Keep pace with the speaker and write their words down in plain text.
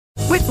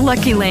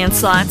Lucky Land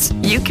Slots,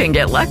 you can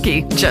get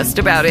lucky just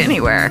about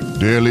anywhere.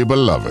 Dearly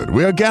beloved,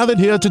 we are gathered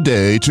here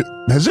today to...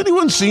 Has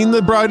anyone seen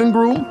the bride and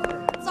groom?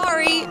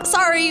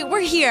 Sorry, we're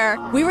here.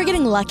 We were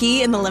getting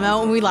lucky in the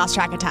limo and we lost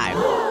track of time.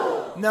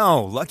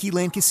 No, Lucky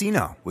Land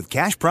Casino, with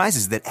cash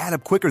prizes that add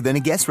up quicker than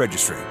a guest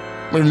registry.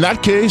 In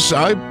that case,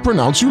 I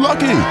pronounce you lucky.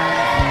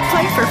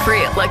 Play for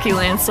free at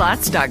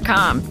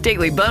LuckyLandSlots.com.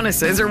 Daily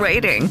bonuses are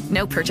waiting.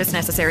 No purchase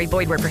necessary.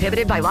 Void where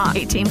prohibited by law.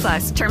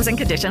 18+. Terms and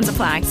conditions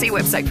apply. See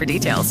website for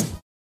details.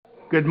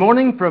 Good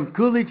morning from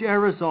Coolidge,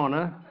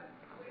 Arizona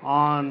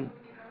on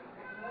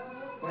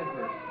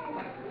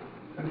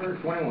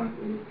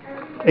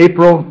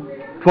April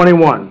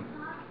 21,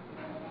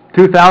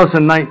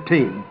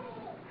 2019.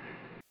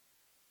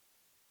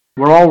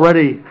 We're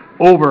already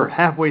over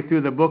halfway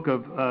through the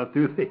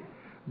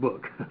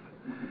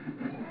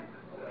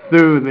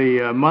through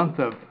the month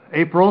of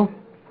April.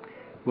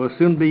 We'll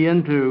soon be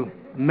into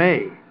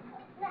May.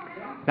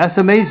 That's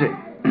amazing.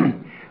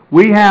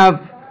 We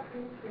have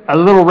a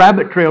little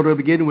rabbit trail to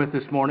begin with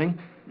this morning.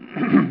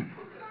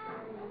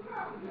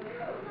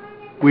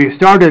 We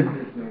started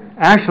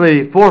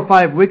actually 4 or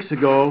 5 weeks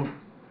ago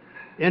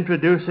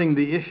introducing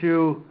the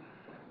issue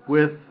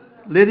with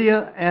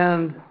Lydia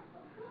and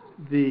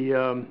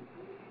the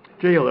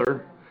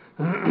jailer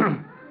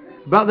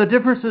about the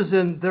differences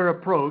in their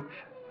approach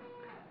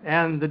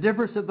and the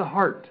difference that the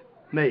heart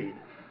made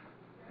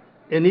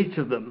in each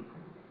of them.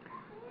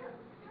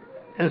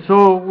 And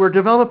so we're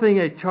developing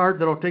a chart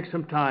that'll take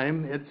some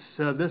time.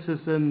 This is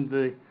in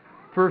the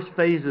first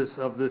phases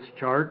of this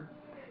chart.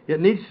 It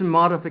needs some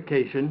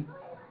modification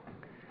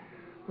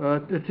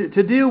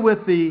to deal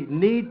with the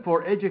need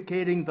for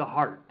educating the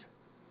heart.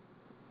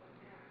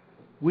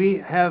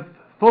 We have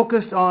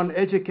focused on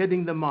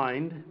educating the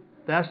mind.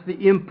 That's the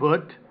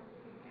input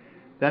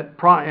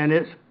and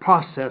its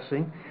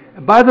processing.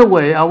 By the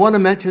way, I want to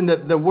mention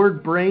that the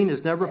word brain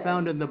is never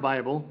found in the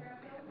Bible,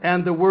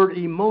 and the word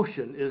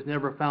emotion is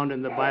never found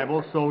in the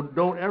Bible, so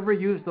don't ever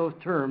use those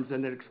terms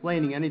in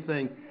explaining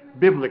anything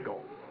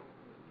biblical.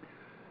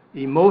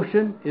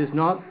 Emotion is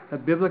not a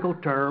biblical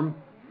term,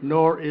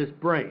 nor is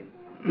brain.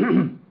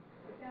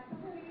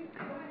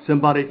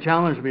 Somebody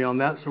challenged me on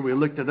that, so we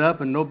looked it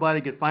up, and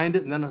nobody could find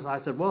it, and then I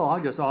said, well,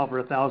 I'll just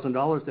offer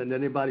 $1,000 to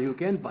anybody who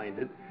can find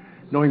it,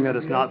 knowing that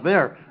it's not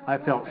there. I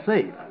felt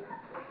safe.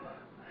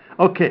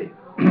 Okay.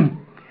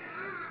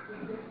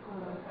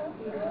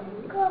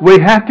 We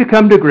have to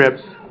come to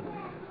grips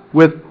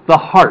with the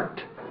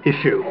heart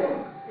issue.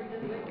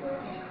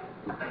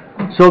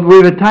 So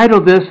we've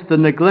entitled this The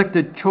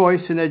Neglected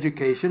Choice in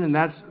Education, and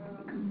that's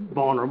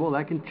vulnerable.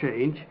 That can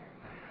change.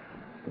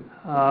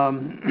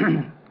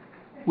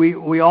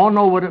 We all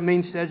know what it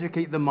means to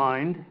educate the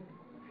mind,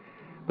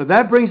 but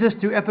that brings us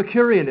to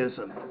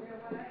Epicureanism,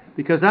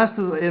 because that's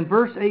in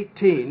verse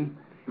 18.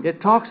 It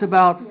talks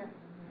about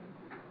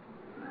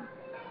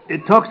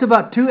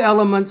two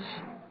elements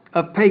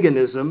of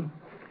paganism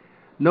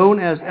known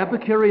as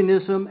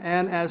Epicureanism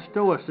and as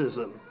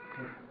Stoicism.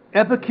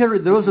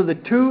 Those are the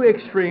two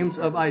extremes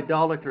of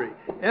idolatry.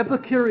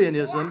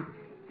 Epicureanism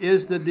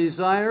is the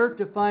desire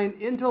to find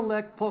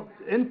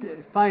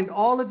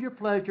all of your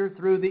pleasure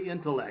through the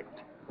intellect.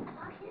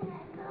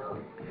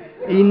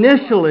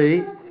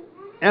 Initially,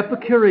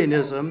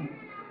 Epicureanism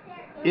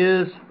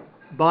is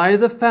by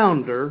the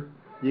founder.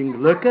 You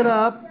can look it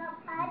up,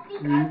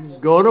 you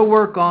go to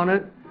work on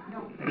it.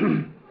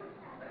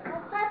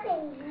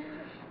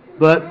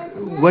 But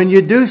when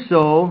you do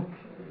so,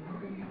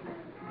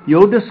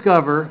 you'll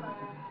discover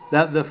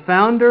that the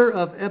founder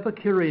of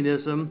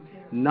Epicureanism,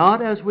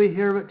 not as we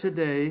hear it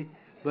today,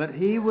 but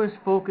he was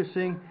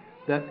focusing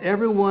that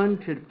everyone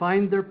should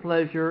find their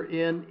pleasure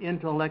in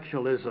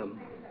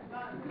intellectualism,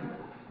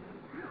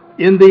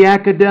 in the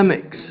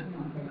academics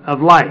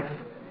of life.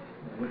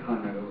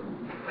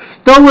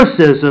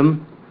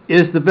 Stoicism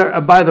is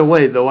by the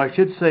way, though, I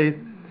should say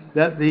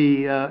that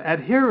the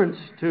adherence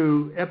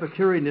to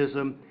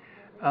Epicureanism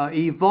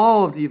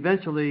evolved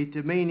eventually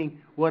to meaning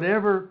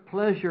whatever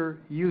pleasure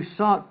you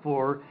sought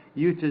for,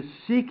 you to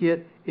seek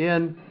it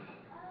in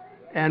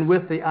and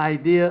with the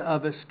idea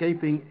of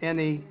escaping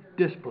any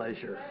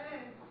displeasure.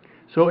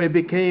 So it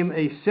became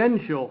a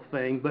sensual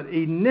thing, but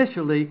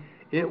initially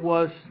it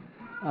was,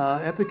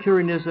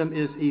 Epicureanism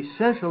is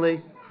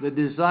essentially the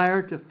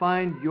desire to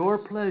find your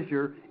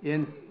pleasure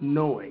in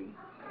knowing.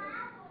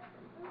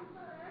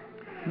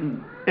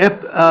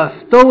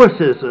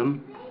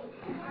 Stoicism,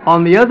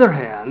 on the other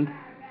hand,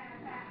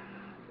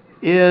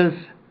 is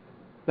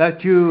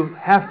that you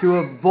have to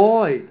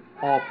avoid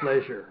all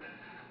pleasure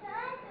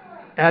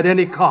at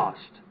any cost.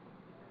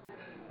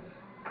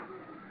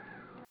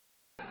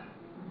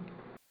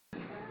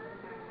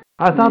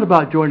 I thought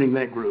about joining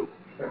that group.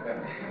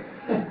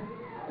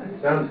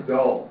 Sounds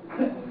dull.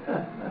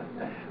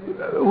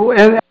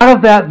 And out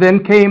of that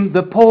then came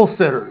the pole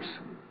sitters.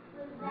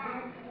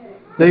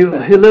 They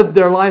lived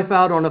their life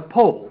out on a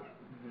pole,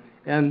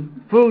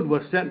 and food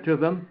was sent to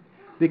them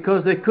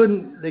because they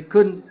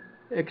couldn't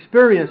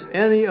experience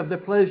any of the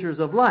pleasures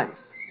of life.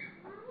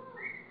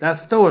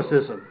 That's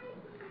Stoicism.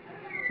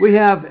 We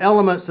have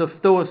elements of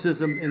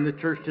Stoicism in the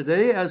church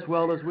today, as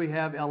well as we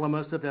have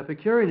elements of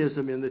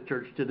Epicureanism in the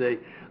church today.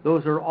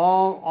 Those are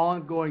all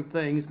ongoing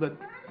things, but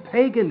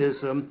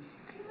paganism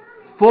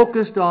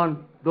focused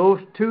on those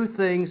two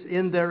things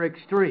in their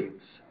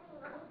extremes.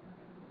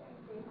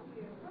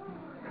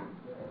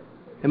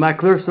 Am I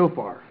clear so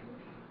far?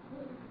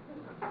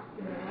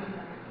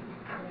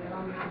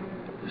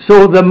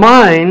 So the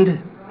mind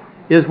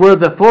is where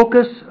the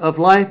focus of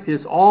life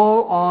is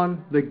all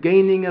on the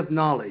gaining of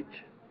knowledge.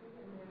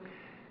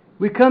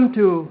 We come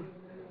to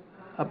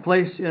a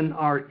place in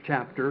our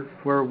chapter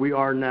where we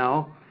are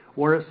now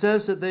where it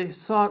says that they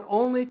sought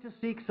only to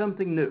seek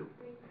something new.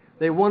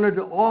 They wanted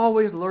to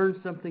always learn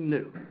something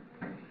new.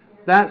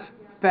 That's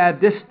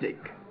fadistic.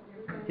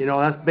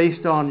 That's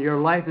based on, your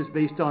life is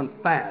based on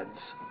fads.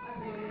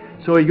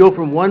 So you go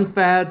from one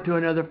fad to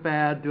another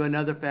fad to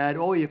another fad.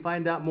 Oh, you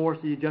find out more,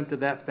 so you jump to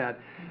that fad.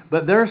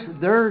 But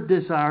their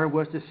desire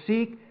was to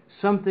seek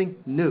something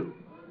new.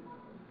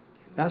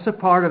 That's a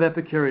part of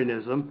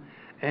Epicureanism,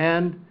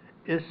 and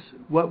it's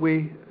what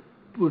we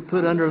would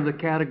put under the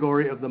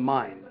category of the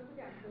mind.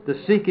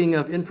 The seeking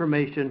of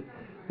information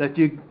that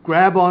you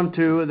grab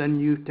onto, and then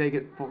you take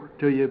it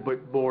till you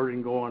get bored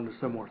and go on to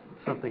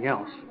something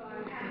else.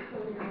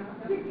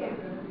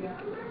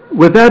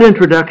 With that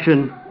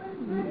introduction,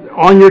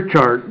 on your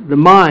chart, the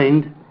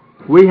mind,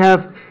 we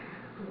have,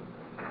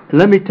 and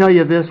let me tell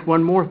you this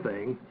one more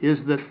thing, is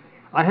that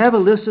I have a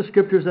list of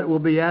scriptures that will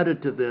be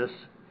added to this,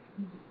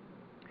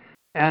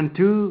 and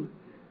to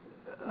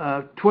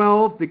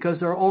 12, because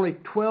there are only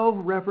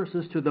 12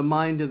 references to the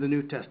mind in the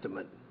New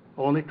Testament.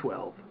 Only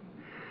 12.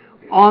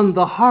 On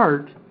the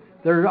heart,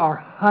 there are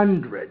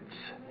hundreds.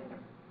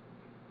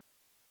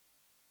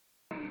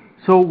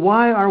 So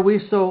why are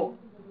we so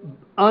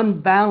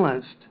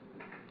unbalanced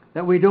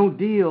that we don't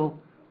deal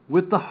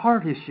with the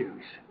heart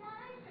issues?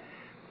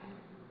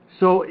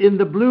 So in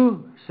the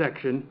blue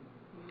section,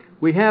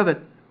 we have it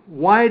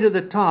wide at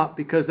the top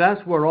because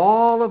that's where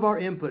all of our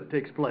input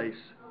takes place.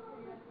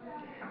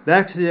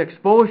 That's the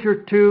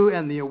exposure to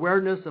and the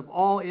awareness of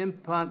all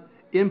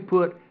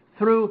input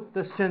through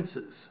the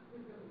senses.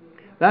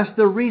 That's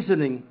the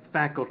reasoning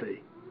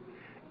faculty.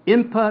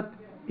 Input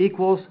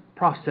equals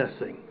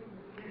processing.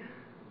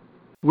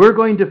 We're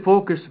going to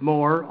focus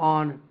more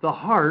on the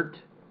heart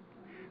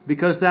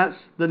because that's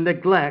the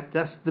neglect,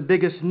 that's the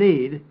biggest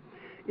need.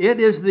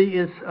 It is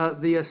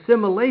the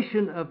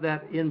assimilation of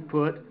that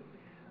input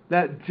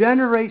that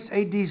generates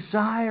a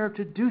desire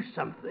to do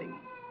something.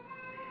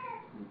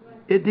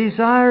 It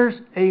desires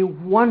a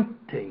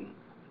wanting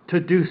to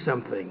do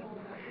something.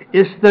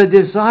 It's the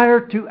desire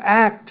to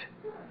act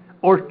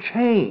or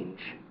change.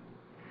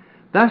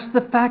 That's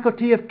the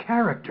faculty of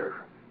character.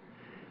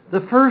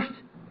 The first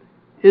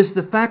is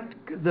the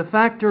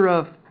factor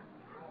of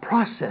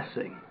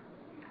processing.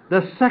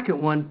 The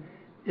second one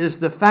is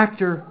the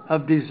factor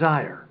of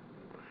desire.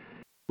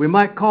 We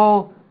might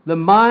call the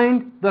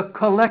mind the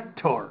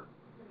collector,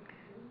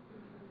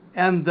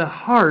 and the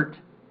heart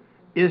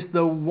is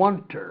the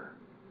wanter.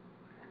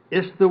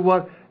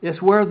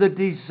 It's where the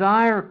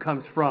desire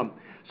comes from.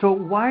 So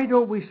why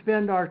don't we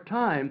spend our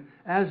time,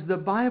 as the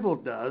Bible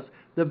does?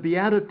 The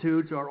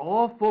Beatitudes are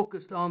all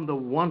focused on the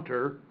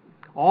wanter,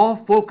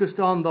 all focused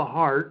on the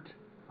heart,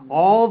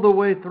 all the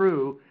way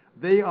through.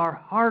 They are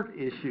heart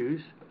issues,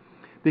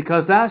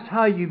 because that's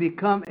how you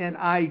become an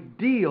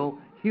ideal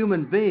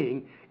human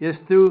being, is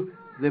through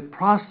the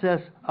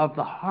process of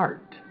the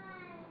heart.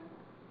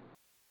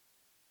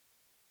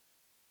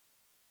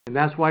 And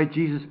that's why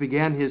Jesus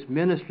began his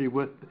ministry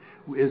with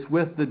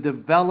the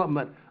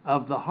development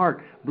of the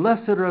heart.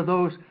 Blessed are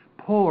those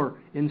poor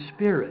in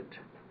spirit.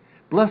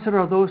 Blessed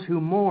are those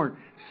who mourn.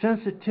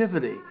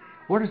 Sensitivity.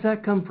 Where does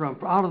that come from?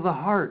 Out of the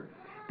heart.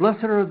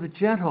 Blessed are the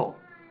gentle.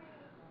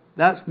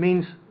 That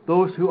means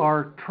those who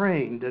are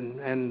trained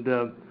and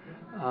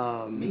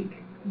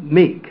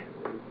meek.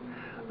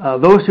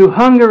 Those who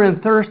hunger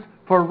and thirst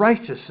for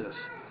righteousness.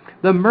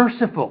 The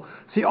merciful.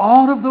 See,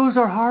 all of those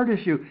are heart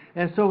issue.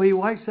 And so he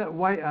winds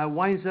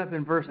up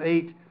in verse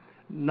 8,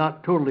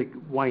 not totally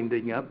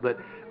winding up, but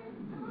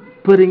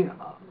putting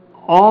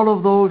all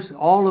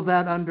of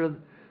that under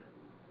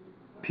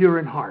pure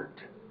in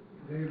heart.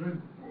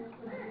 David,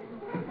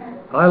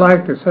 I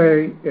like to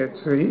say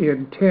it's the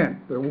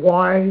intent. The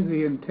why,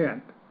 the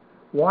intent.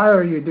 Why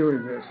are you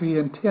doing this? The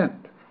intent.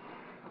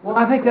 Well,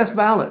 I think that's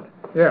valid.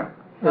 Yeah,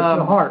 it's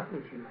a heart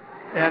issue.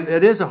 And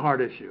it is a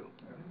heart issue.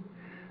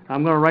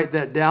 I'm going to write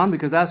that down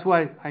because that's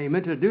why I am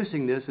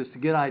introducing this, is to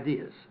get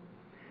ideas.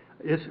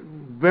 It's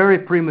very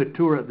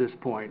premature at this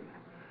point.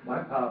 My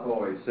pop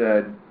always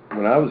said,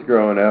 when I was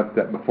growing up,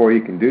 that before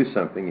you can do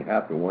something, you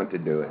have to want to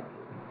do it.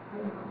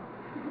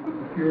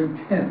 Your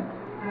intent.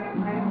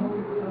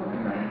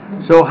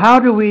 So how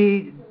do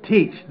we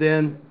teach,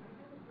 then,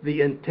 the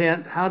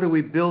intent? How do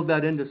we build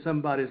that into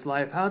somebody's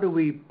life? How do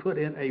we put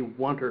in a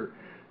wanter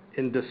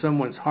into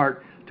someone's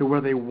heart to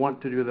where they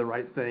want to do the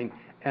right thing,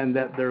 and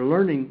that their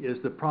learning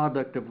is the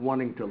product of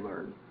wanting to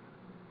learn?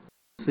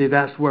 See,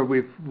 that's where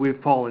we've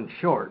fallen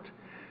short.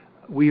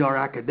 We are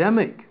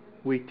academic.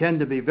 We tend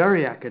to be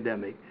very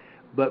academic.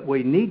 but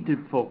we need to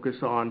focus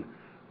on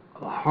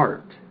the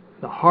heart.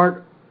 The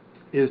heart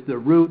is the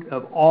root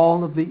of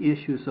all of the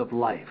issues of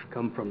life,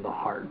 come from the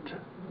heart.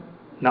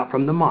 Not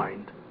from the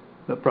mind,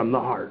 but from the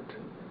heart.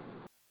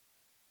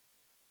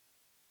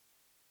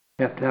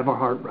 You have to have our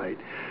heart right.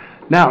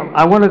 Now,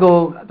 I want to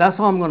go, that's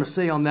all I'm going to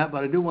say on that,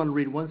 but I do want to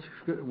read one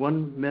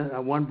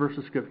verse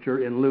of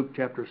Scripture in Luke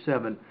chapter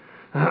 7.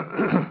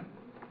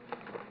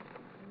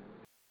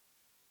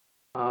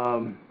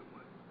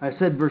 I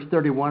said verse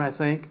 31, I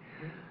think.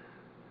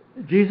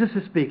 Jesus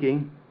is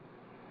speaking,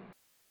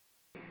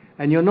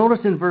 and you'll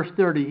notice in verse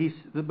 30,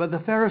 but the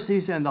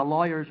Pharisees and the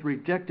lawyers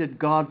rejected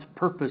God's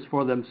purpose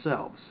for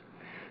themselves.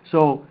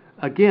 So,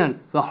 again,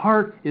 the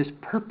heart is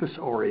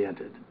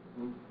purpose-oriented.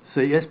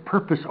 See, it's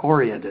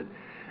purpose-oriented.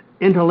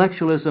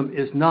 Intellectualism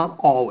is not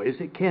always,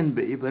 it can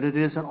be, but it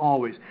isn't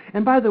always.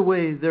 And by the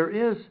way, there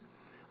is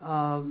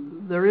a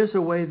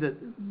way that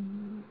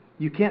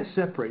you can't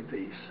separate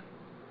these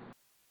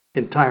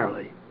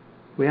entirely.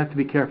 We have to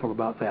be careful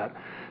about that.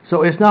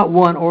 So it's not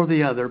one or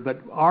the other, but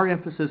our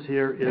emphasis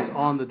here is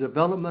on the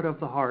development of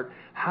the heart.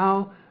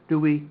 How do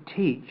we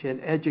teach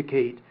and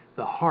educate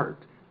the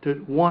heart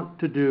to want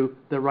to do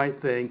the right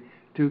thing,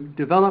 to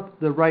develop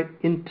the right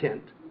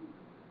intent,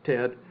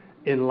 Ted,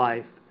 in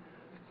life?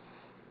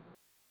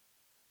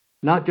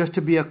 Not just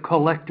to be a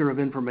collector of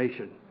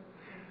information.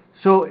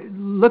 So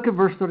look at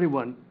verse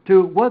 31.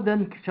 To what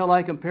then shall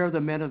I compare the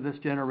men of this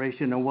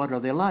generation, and what are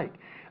they like?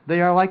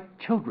 They are like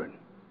children.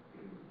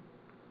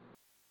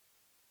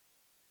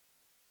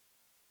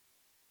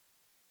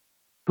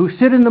 Who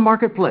sit in the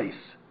marketplace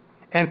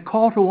and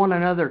call to one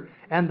another,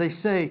 and they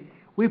say,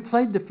 we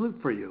played the flute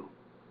for you,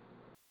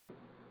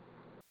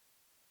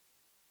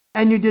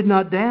 and you did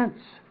not dance.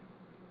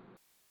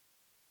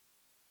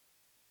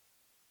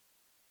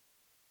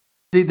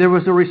 See, there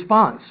was a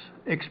response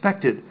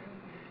expected.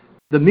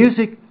 The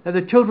music that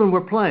the children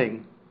were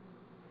playing,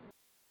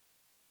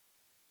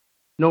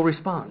 no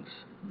response.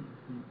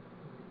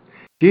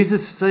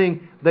 Jesus is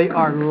saying they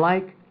are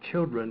like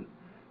children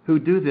who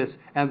do this,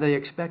 and they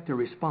expect a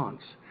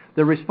response.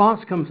 The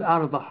response comes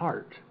out of the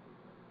heart,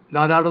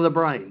 not out of the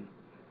brain,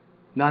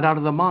 not out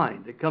of the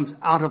mind. It comes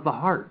out of the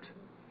heart.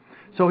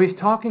 So he's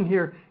talking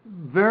here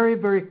very,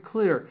 very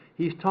clear.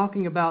 He's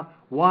talking about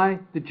why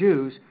the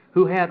Jews,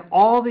 who had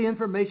all the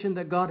information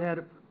that God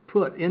had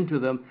put into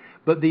them,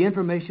 but the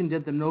information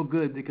did them no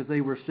good because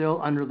they were still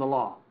under the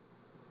law.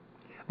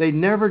 They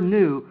never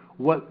knew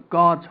what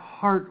God's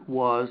heart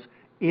was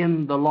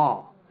in the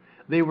law.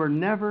 They were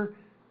never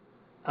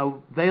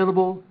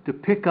available to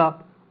pick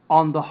up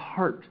on the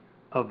heart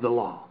of the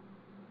law.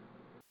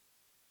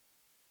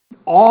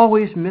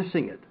 Always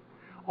missing it.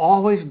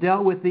 Always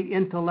dealt with the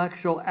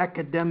intellectual,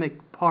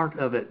 academic part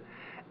of it.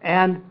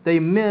 And they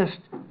missed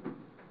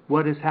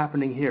what is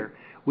happening here.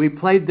 We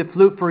played the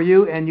flute for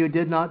you, and you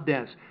did not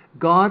dance.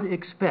 God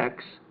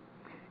expects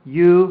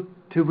you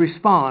to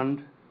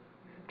respond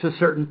to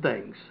certain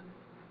things.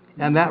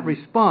 And that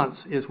response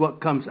is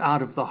what comes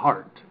out of the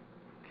heart.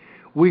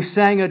 We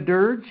sang a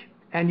dirge,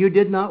 and you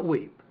did not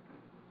weep.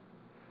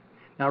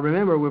 Now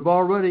remember, we've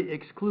already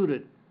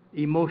excluded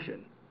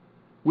emotion.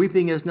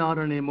 Weeping is not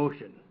an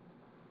emotion.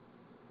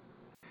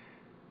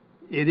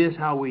 It is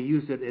how we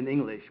use it in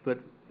English, but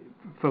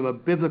from a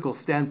biblical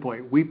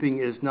standpoint, weeping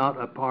is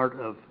not a part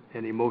of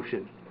an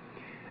emotion.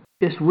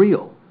 It's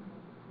real.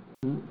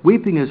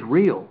 Weeping is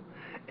real,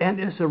 and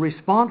it's a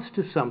response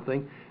to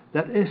something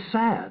that is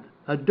sad.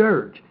 A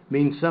dirge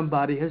means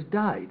somebody has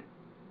died.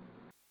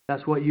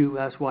 That's why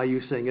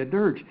you sing a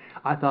dirge.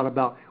 I thought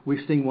about,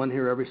 we sing one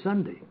here every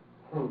Sunday.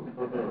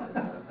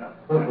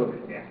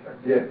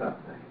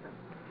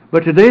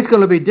 But today's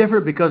going to be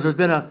different because there's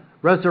been a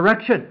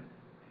resurrection.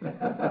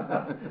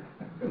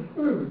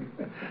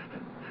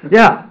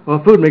 Yeah,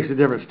 well, food makes a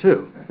difference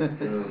too.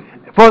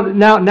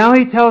 Now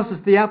he tells us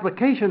the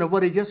application of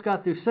what he just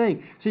got through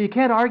saying. So you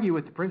can't argue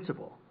with the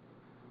principle.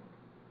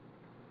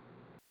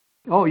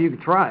 Oh, you can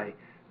try,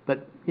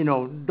 but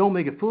don't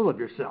make a fool of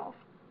yourself.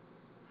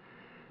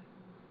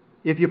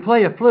 If you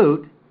play a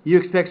flute, you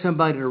expect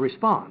somebody to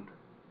respond.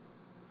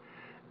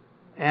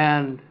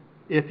 And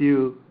if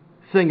you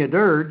sing a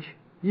dirge,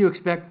 you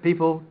expect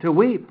people to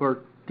weep or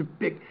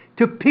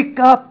to pick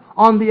up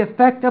on the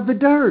effect of the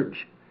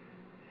dirge.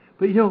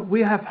 But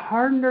we have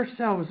hardened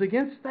ourselves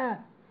against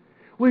that.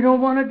 We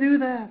don't want to do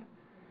that.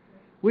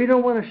 We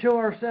don't want to show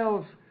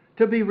ourselves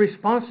to be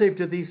responsive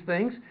to these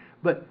things,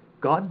 but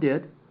God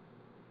did.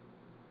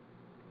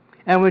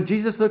 And when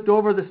Jesus looked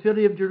over the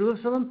city of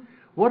Jerusalem,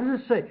 what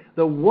does it say?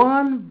 The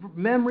one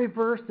memory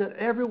verse that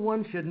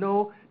everyone should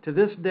know to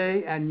this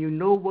day, and you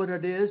know what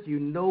it is,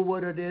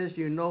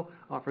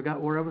 I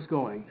forgot where I was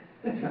going.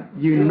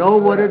 You know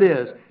what it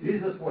is.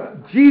 Jesus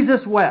wept.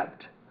 Jesus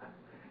wept.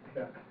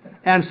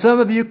 And some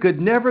of you could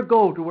never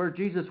go to where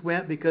Jesus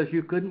went because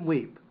you couldn't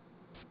weep.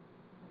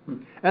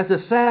 That's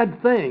a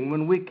sad thing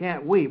when we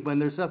can't weep, when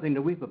there's something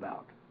to weep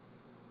about.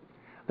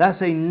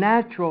 That's a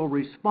natural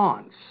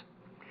response.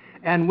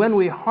 And when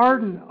we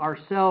harden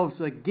ourselves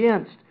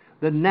against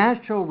the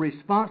natural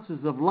responses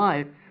of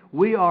life,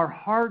 we are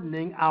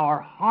hardening our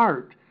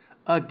heart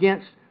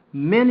against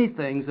many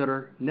things that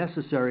are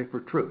necessary for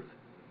truth.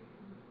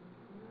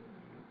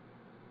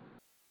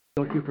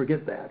 Don't you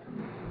forget that.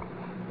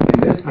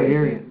 In this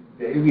case,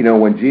 Dave, you know,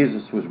 when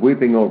Jesus was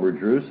weeping over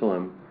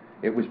Jerusalem,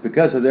 it was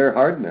because of their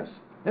hardness.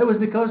 It was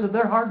because of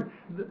their hardness.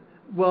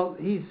 Well,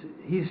 he's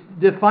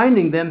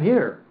defining them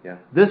here. Yeah.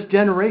 This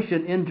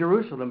generation in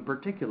Jerusalem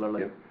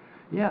particularly. Yep.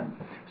 Yeah.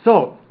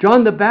 So,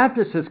 John the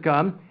Baptist has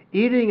come,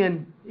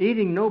 eating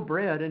no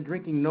bread and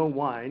drinking no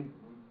wine.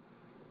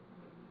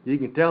 You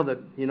can tell that,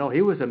 you know,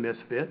 he was a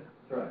misfit.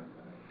 That's right.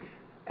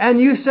 And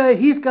you say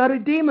he's got a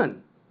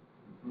demon.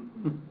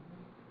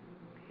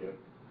 Yep.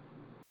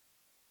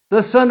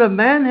 The Son of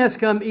Man has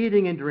come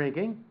eating and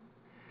drinking,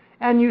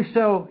 and you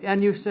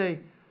say,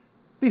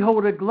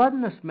 behold, a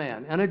gluttonous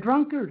man and a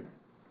drunkard,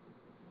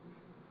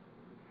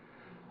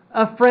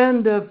 a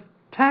friend of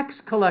tax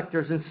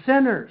collectors and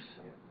sinners.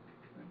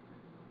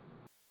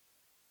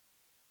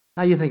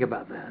 Now you think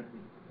about that.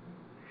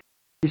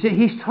 You see,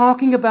 he's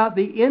talking about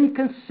the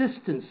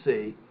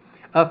inconsistency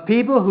of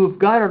people who've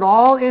got it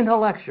all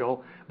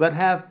intellectual, but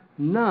have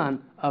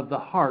none of the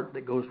heart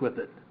that goes with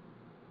it.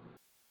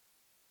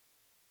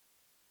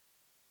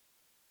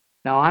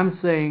 Now I'm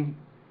saying,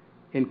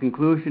 in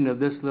conclusion of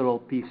this little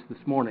piece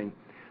this morning,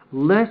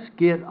 let's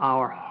get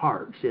our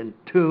hearts in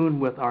tune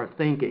with our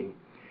thinking,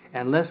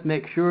 and let's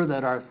make sure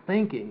that our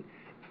thinking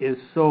is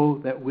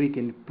so that we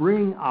can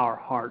bring our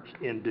hearts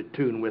into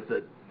tune with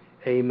it.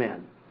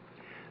 Amen.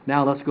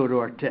 Now let's go to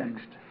our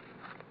text.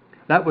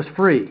 That was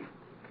free.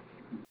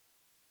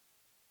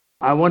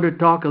 I want to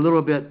talk a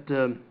little bit,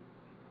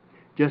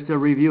 just a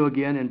review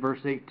again in verse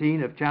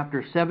 18 of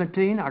chapter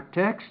 17, our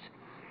text.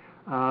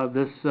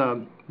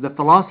 The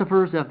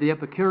philosophers of the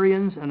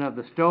Epicureans and of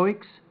the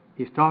Stoics,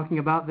 he's talking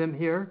about them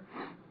here.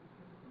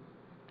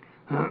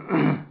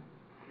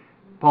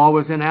 Paul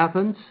was in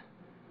Athens.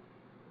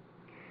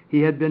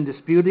 He had been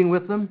disputing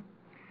with them,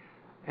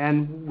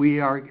 and we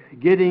are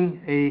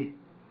getting a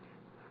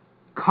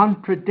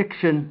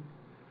contradiction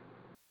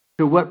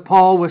to what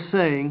Paul was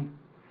saying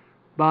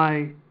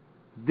by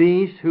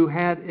these who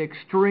had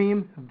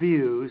extreme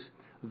views,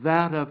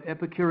 that of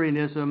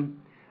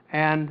Epicureanism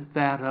and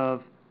that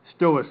of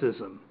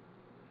Stoicism.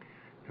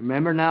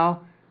 Remember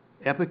now,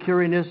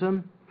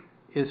 Epicureanism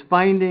is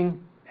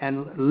finding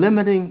and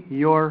limiting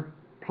your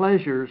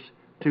pleasures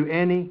to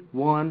any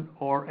one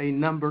or a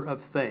number of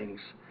things,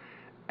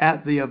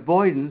 at the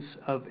avoidance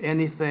of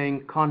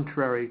anything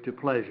contrary to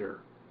pleasure.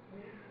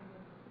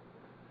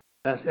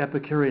 That's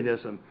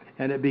Epicureanism.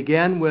 And it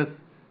began with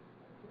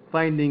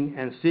finding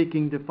and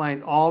seeking to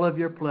find all of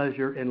your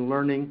pleasure in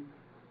learning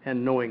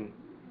and knowing,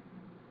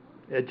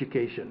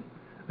 education.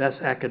 That's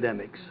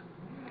academics.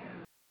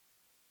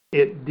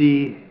 It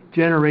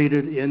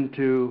degenerated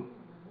into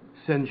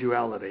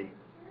sensuality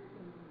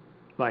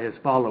by his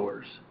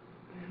followers.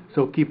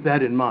 So keep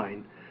that in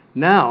mind.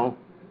 Now,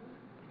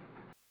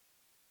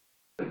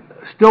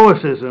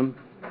 Stoicism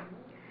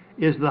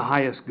is the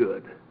highest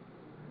good.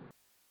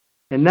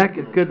 And that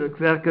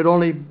could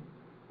only,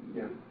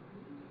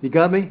 you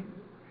got me?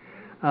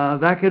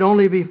 That could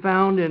only be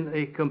found in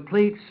a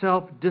complete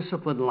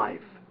self-disciplined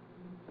life.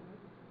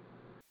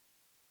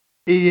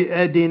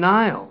 A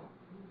denial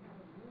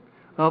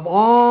of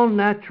all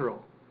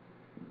natural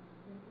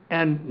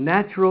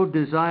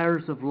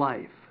desires of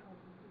life,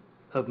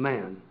 of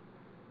man.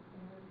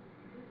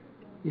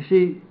 You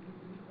see,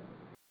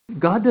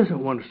 God doesn't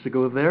want us to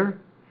go there.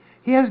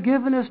 He has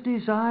given us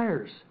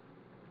desires.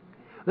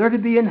 They're to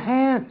be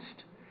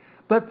enhanced,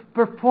 but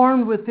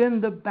performed within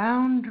the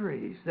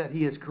boundaries that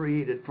He has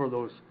created for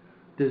those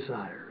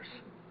desires.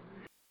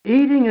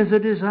 Eating is a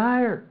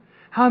desire.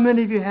 How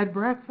many of you had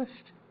breakfast?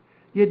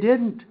 You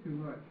didn't.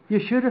 You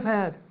should have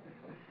had.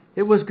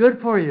 It was good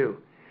for you.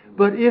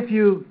 But if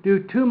you do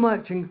too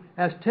much,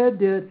 as Ted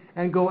did,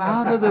 and go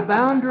out of the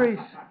boundaries,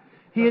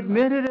 he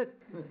admitted it.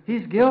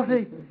 He's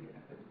guilty.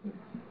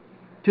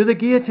 To the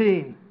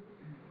guillotine.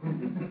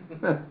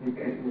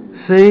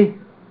 See?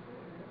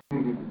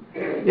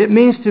 It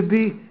means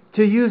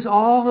to use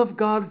all of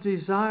God's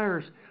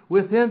desires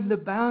within the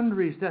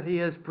boundaries that He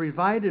has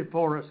provided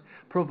for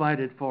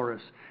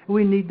us.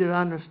 We need to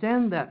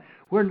understand that.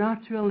 We're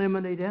not to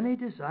eliminate any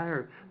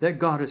desire that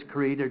God has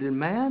created in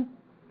man.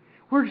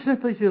 We're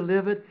simply to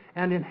live it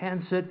and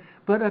enhance it,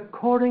 but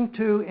according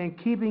to and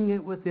keeping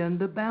it within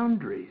the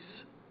boundaries.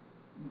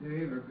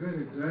 Dave, a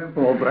good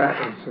example of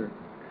that is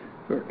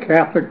the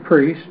Catholic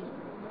priest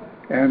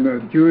and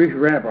the Jewish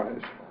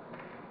rabbis,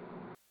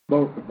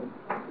 both of them,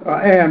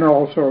 and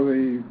also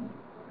the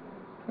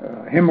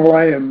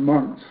Himalayan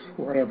monks,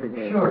 whatever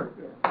they are. Sure.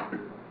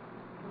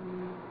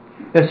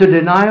 It's a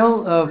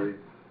denial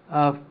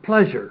of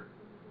pleasure.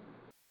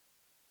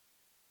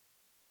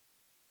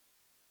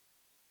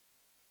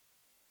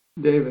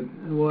 David,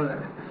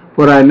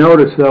 what I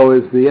notice though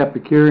is the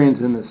Epicureans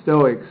and the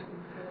Stoics,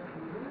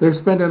 they're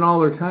spending all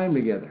their time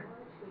together.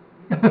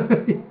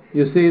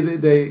 You see,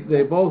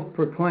 they both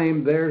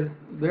proclaim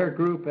their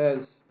group as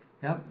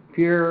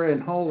pure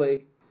and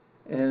holy,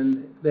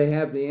 and they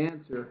have the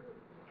answer.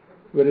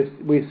 But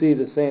we see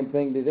the same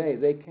thing today.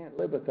 They can't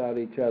live without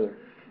each other.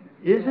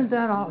 Isn't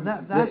that all?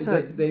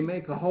 They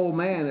make a whole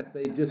man if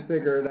they just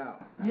figure it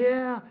out.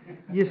 Yeah.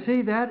 You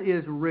see, that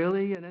is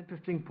really an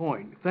interesting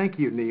point. Thank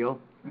you, Neil.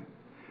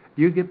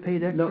 You get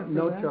paid extra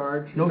No for that?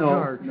 charge. No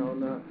charge.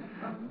 No.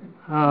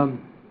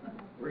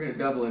 We're going to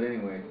double it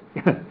anyway.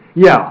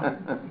 Yeah.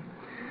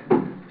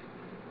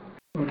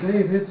 Well,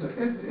 Dave,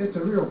 it's a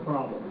real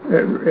problem.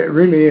 It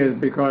really is,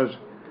 because,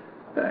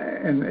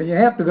 and you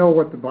have to know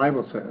what the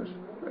Bible says,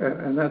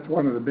 and that's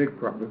one of the big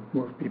problems.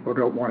 Most people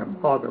don't want to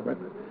bother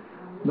with it.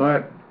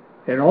 But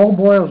it all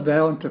boils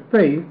down to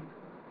faith,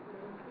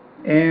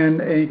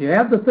 and if you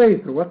have the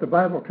faith of what the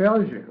Bible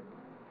tells you,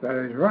 that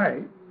is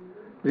right,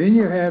 then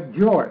you have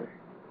joy.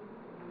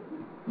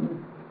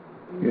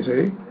 You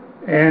see?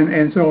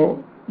 And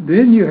so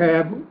then you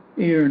have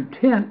your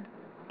intent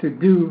to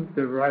do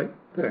the right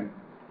thing.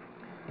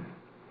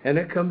 And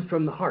it comes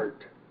from the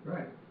heart.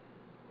 Right.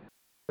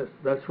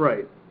 That's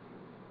right.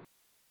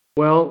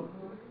 Well,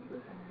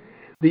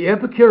 the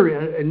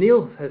Epicurean, and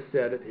Neil has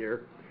said it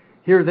here,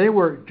 they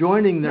were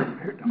joining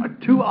their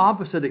two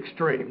opposite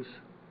extremes,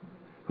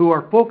 who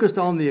are focused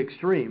on the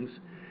extremes,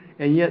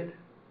 and yet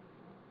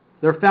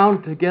they're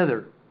found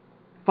together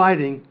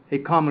fighting a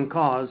common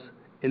cause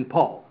in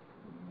Paul.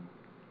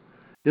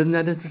 Isn't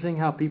that interesting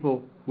how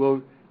people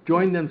will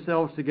join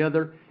themselves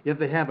together if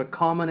they have a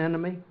common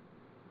enemy?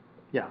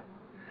 Yeah.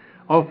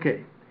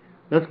 Okay,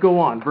 let's go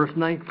on. Verse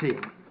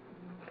 19.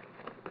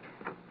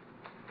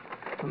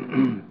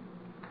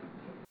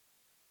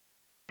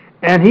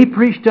 And he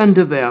preached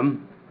unto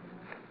them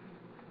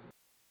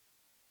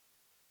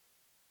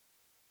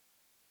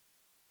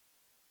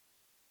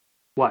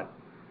what?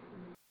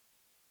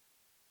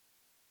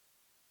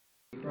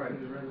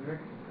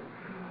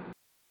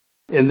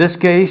 In this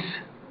case,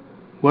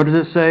 what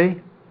does it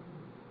say?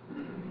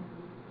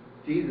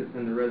 Jesus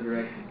and the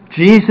resurrection.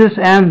 Jesus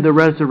and the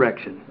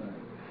resurrection.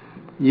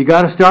 You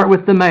got to start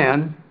with the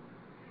man,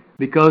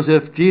 because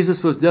if Jesus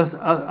was just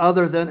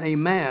other than a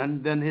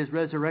man, then his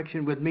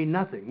resurrection would mean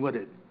nothing, would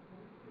it?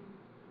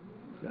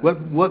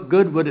 What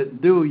good would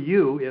it do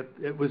you if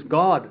it was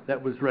God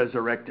that was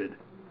resurrected?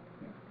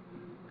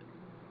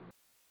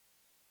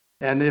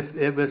 And if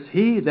it was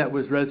he that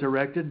was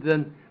resurrected,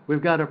 then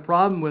we've got a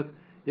problem with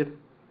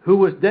who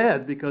was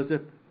dead, because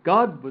if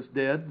God was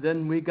dead,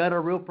 then we got a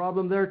real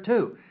problem there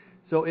too.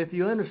 So if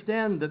you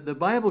understand that the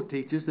Bible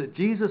teaches that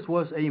Jesus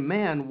was a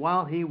man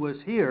while he was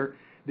here,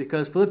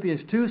 because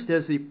Philippians 2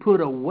 says he put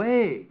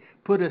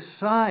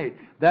aside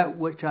that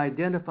which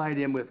identified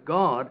him with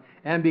God,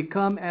 and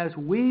become as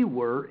we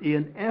were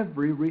in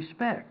every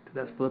respect.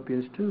 That's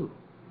Philippians 2.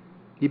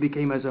 He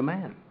became as a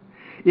man.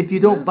 If you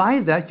don't buy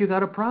that, you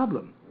got a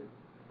problem.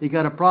 You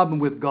got a problem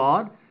with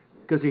God,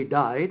 because he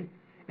died,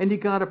 and you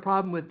got a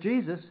problem with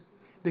Jesus,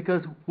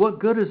 because what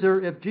good is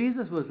there if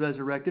Jesus was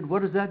resurrected?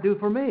 What does that do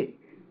for me?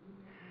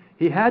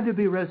 He had to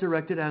be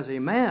resurrected as a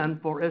man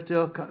for it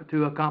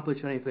to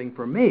accomplish anything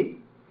for me,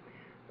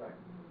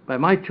 by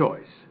my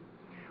choice.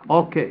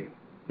 Okay,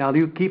 now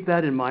you keep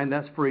that in mind.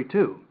 That's free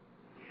too.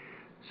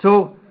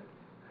 So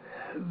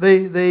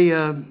they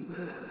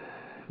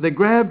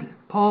grabbed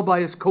Paul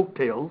by his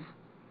coattails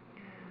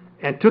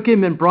and took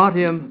him and brought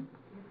him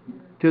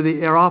to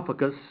the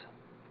Areopagus,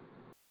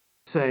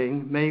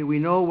 saying, "May we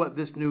know what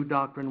this new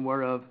doctrine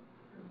whereof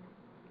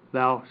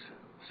thou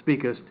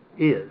speakest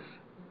is.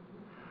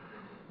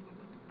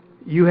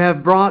 You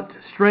have brought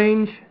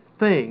strange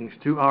things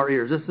to our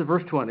ears." This is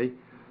verse 20.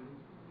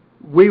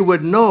 "We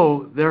would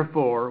know,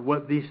 therefore,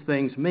 what these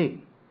things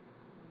mean."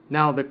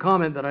 Now, the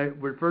comment that I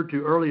referred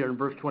to earlier in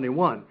verse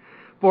 21.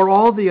 "For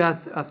all the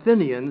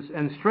Athenians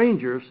and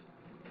strangers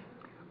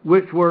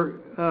which were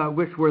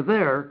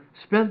there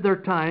spent their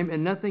time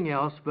in nothing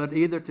else but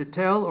either to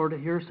tell or to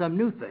hear some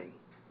new thing."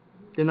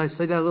 Didn't I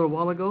say that a little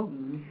while ago?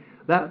 Mm-hmm.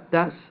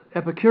 That's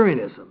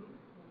Epicureanism.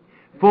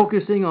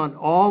 Focusing on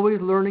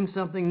always learning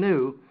something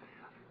new,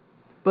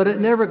 but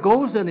it never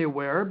goes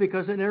anywhere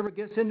because it never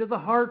gets into the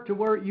heart to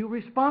where you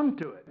respond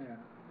to it. Yeah.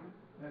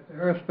 That's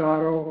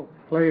Aristotle,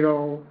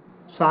 Plato,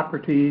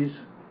 Socrates.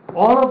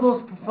 All of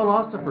those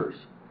philosophers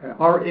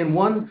are in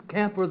one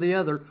camp or the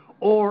other,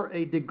 or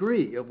a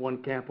degree of one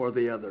camp or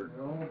the other.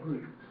 They're all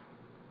Greeks.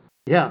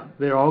 Yeah,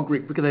 they're all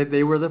Greek because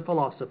they were the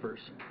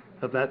philosophers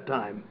of that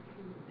time.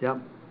 Yeah.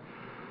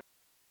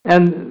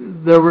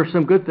 And there were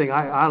some good things.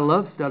 I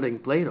love studying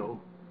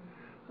Plato.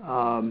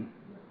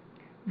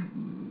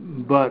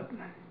 But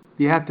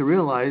you have to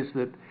realize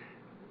that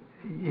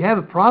you have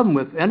a problem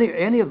with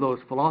any of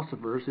those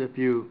philosophers if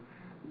you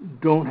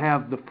don't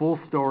have the full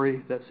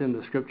story that's in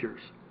the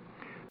Scriptures.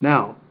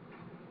 Now,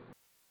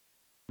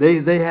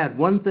 they had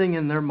one thing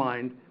in their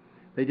mind.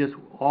 They just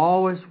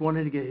always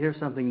wanted to hear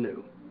something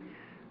new.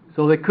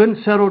 So they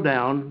couldn't settle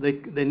down.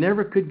 They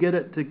never could get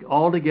it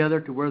all together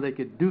to where they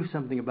could do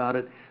something about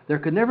it. There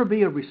could never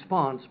be a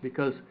response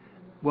because,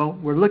 well,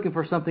 we're looking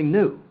for something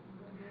new.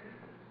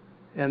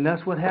 And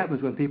that's what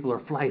happens when people are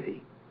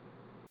flighty.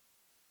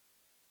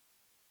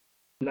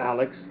 And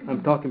Alex,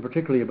 I'm talking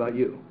particularly about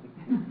you.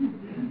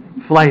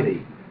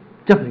 Flighty.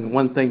 Jumping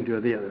one thing to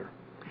the other.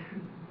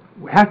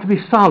 We have to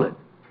be solid.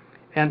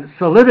 And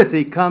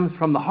solidity comes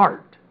from the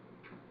heart.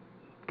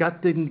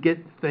 Got to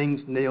get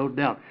things nailed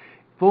down.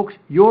 Folks,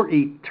 your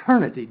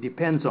eternity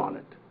depends on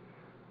it.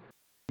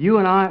 You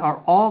and I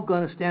are all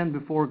going to stand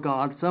before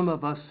God, some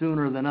of us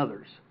sooner than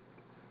others.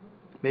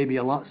 Maybe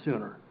a lot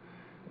sooner.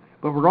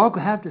 But we're all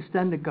going to have to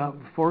stand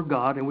before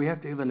God, and we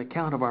have to give an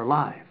account of our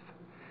life.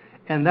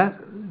 And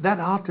that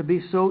ought to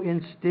be so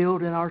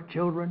instilled in our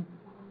children.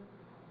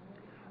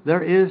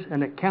 There is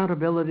an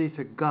accountability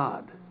to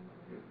God.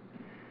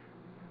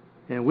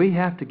 And we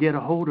have to get a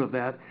hold of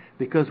that,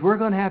 because we're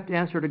going to have to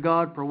answer to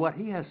God for what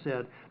He has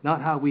said,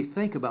 not how we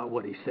think about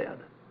what He said.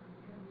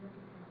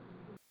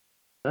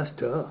 That's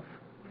tough.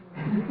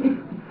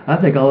 I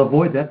think I'll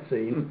avoid that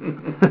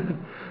scene.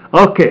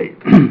 Okay.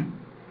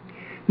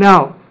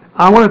 Now,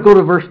 I want to go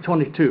to verse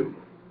 22.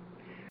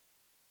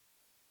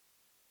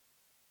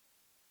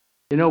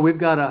 You know, we've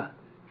got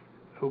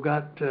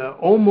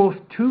almost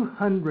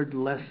 200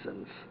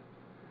 lessons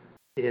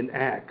in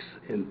Acts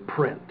in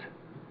print.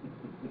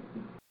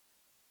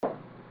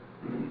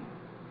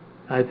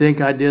 I think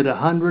I did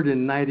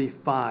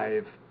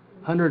 195th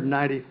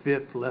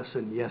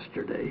lesson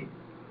yesterday.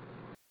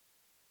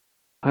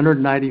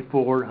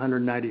 194,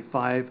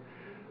 195.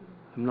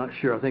 I'm not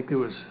sure. I think it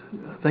was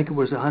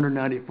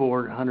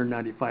 194,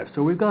 195.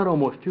 So we've got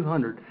almost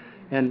 200,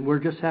 and we're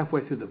just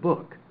halfway through the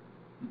book.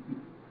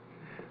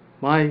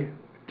 My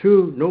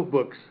 2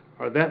 notebooks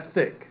are that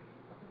thick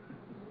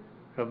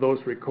of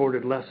those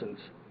recorded lessons,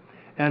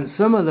 and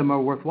some of them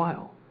are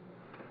worthwhile.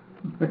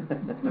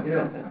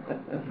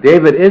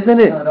 David, isn't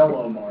it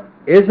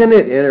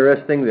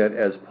interesting that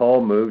as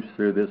Paul moves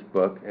through this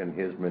book and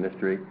his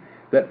ministry,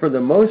 that for the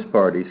most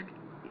part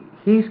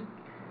he's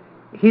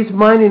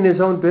minding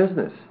his own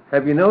business.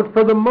 Have you noticed?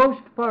 For the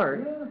most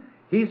part,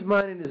 he's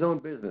minding his own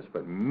business.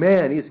 But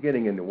man, he's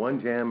getting into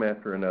one jam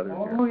after another.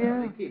 Oh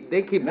yeah,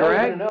 they keep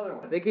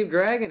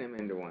dragging him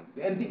into one.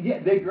 And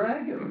they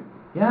drag him.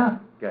 Yeah,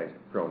 guys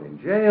thrown in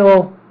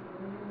jail.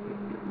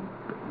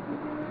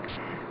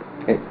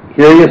 And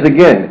here he is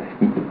again.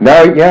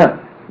 Now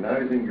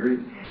he's in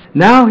Greece.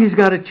 Now he's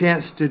got a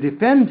chance to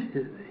defend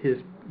his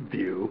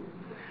view,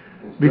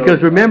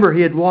 because remember,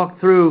 he had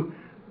walked through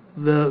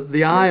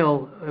the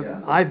aisle.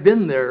 I've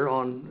been there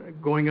on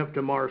going up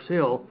to Mars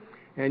Hill,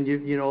 and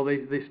you know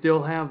they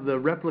still have the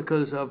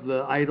replicas of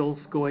the idols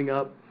going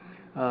up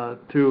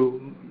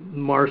to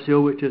Mars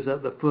Hill, which is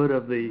at the foot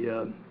of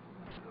the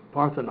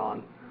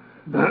Parthenon.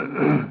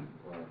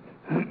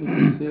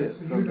 It's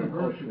a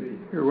university.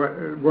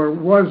 Where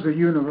was the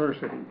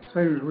university,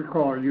 same as we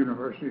call a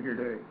university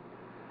today,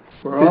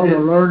 where all the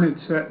learned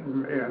sat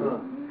and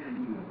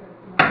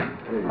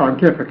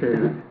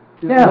pontificated.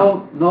 Yeah.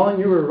 Nolan,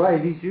 you were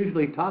right. He's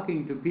usually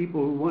talking to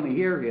people who want to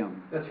hear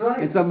him. That's right.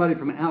 And somebody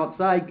from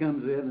outside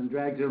comes in and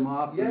drags him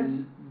off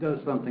and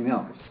does something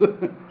else.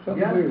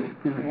 Something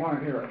we want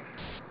to hear.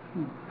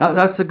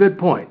 That's a good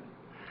point.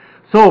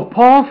 So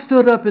Paul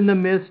stood up in the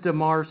midst of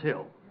Mars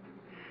Hill.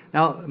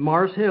 Now,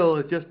 Mars Hill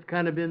has just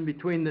kind of been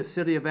between the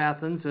city of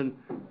Athens and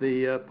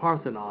the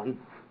Parthenon,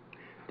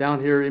 down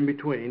here in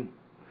between.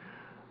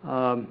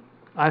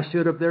 I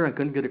stood up there and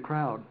couldn't get a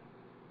crowd.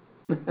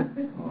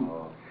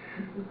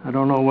 I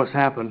don't know what's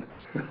happened.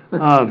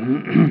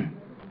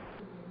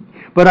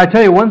 But I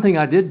tell you one thing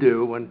I did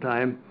do one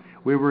time.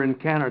 We were in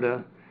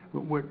Canada,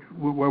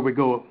 where we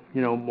go,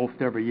 most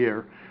every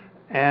year.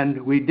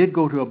 And we did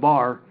go to a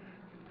bar.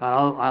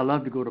 I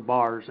love to go to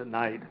bars at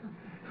night.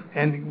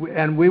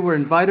 And we were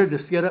invited to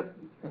get up.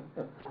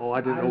 Oh,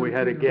 I didn't know we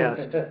had a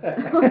guest.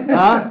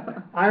 Huh?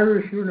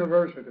 Irish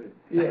University.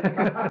 Yeah.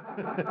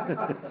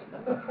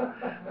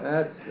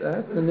 That's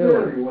a new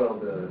one. Very well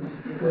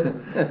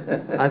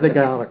done. I think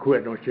I ought to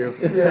quit, don't you?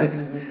 Yeah.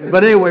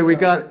 But anyway, we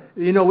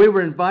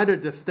were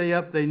invited to stay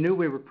up. They knew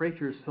we were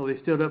preachers, so they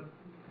stood up.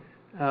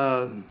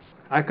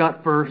 I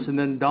got first, and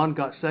then Don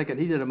got second.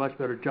 He did a much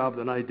better job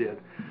than I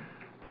did.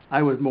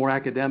 I was more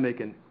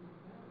academic,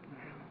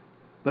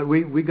 but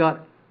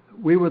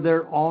we were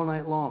there all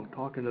night long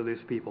talking to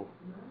these people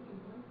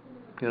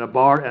in a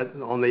bar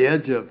on the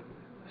edge of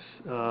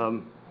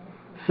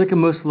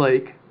Sycamus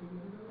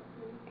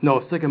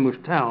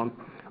Town,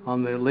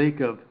 on the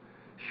lake of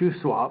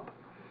Shuswap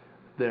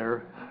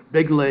there.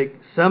 Big lake,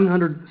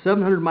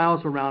 700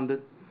 miles around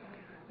it.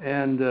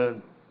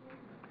 And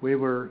we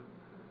were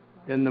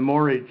in the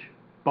Morridge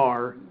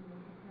bar,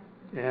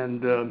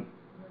 and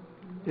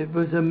it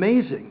was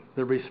amazing,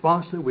 the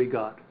response that we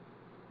got.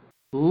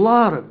 A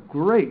lot of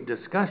great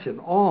discussion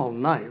all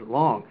night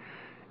long,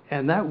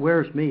 and that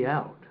wears me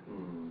out.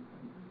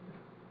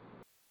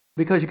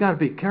 Because you got to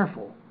be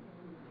careful,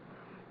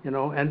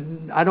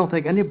 and I don't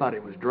think anybody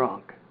was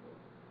drunk.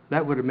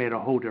 That would have made a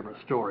whole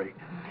different story.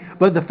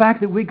 But the fact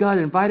that we got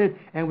invited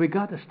and we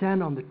got to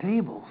stand on the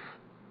tables,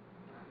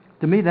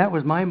 to me that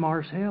was my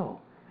Mars Hill.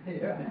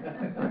 Yeah.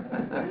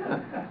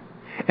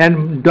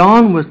 And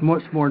Don was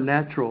much more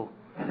natural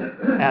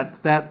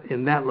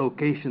in that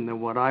location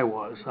than what I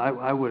was.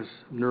 I was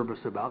nervous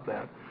about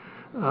that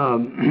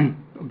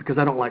because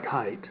I don't like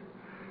height.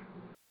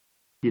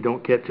 You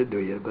don't catch it, do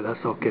you? But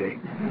that's okay.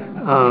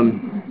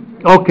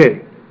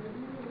 Okay.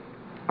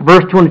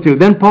 Verse 22,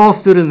 Then Paul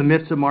stood in the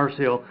midst of Mars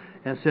Hill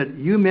and said,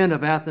 You men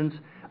of Athens,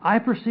 I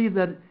perceive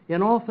that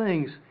in all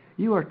things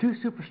you are too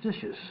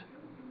superstitious.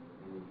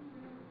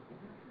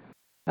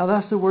 Now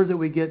that's the word that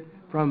we get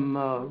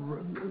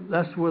from,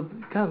 that's what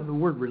kind of the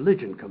word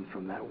religion comes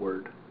from, that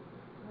word.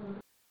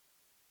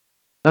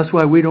 That's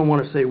why we don't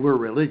want to say we're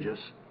religious,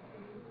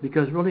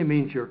 because it really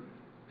means you're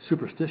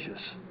superstitious.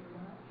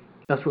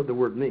 That's what the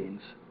word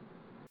means.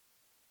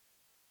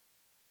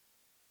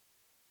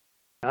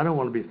 I don't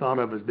want to be thought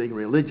of as being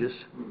religious.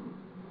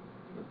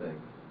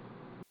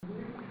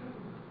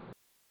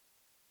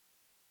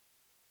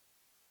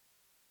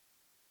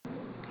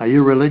 Are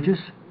you religious?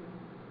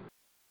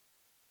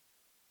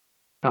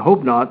 I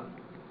hope not.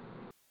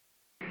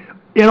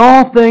 In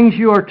all things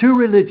you are too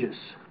religious.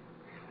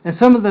 And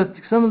some of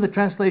the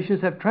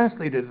translations have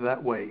translated it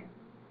that way.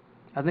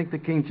 I think the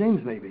King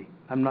James maybe.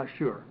 I'm not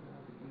sure.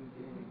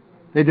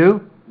 They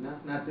do?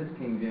 Not this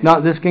King James.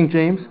 Not this King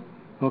James?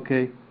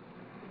 Okay.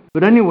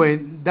 But anyway,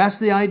 that's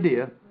the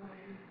idea.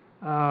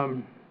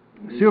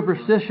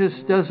 Superstitious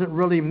doesn't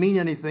really mean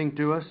anything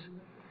to us.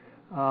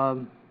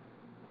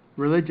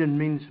 Religion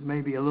means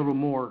maybe a little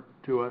more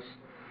to us.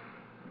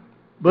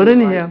 But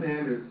anyhow, My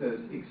standard says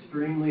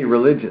extremely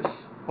religious.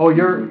 Oh,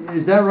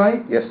 is that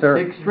right? Yes, sir.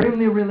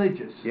 Extremely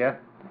religious. Yeah.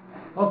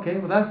 Okay,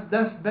 well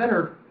that's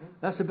better.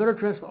 That's a better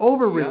translation.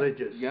 Over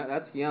religious. Yeah,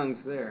 that's Young's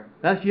there.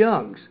 That's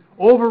Young's.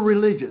 Over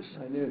religious.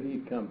 I knew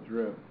he'd come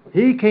through.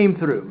 He came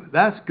through.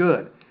 That's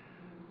good.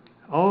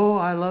 Oh,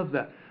 I love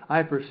that.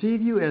 I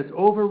perceive you as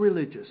over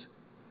religious.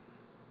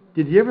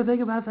 Did you ever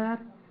think about that?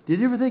 Did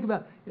you ever think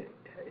about,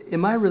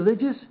 am I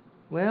religious?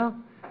 Well,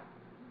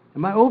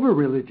 am I over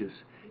religious?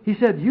 He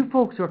said, you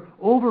folks are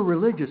over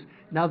religious.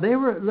 Now they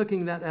were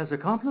looking at that as a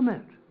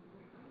compliment.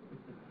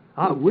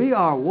 We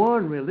are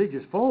one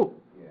religious folk.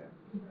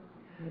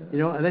 You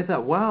know, and they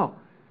thought, wow,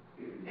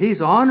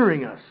 he's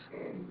honoring us.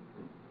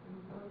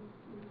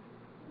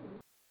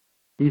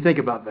 You think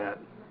about that.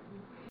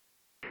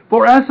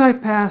 For as I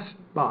passed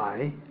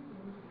by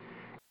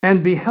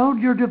and beheld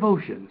your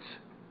devotions,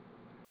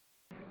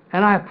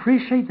 and I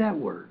appreciate that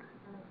word,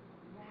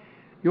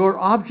 your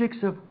objects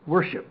of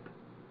worship,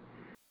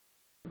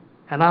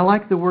 and I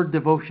like the word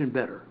devotion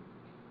better,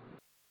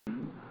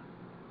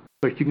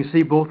 but you can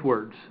see both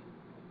words.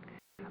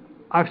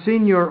 I've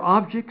seen your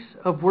objects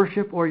of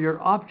worship or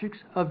your objects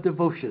of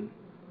devotion.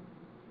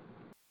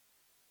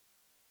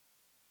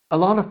 A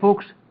lot of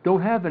folks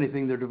don't have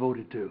anything they're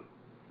devoted to.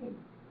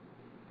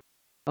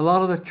 A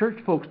lot of the church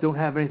folks don't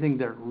have anything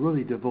they're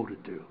really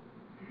devoted to.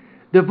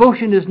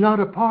 Devotion is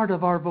not a part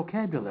of our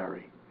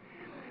vocabulary.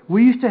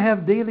 We used to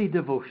have daily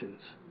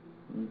devotions.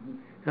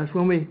 That's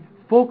when we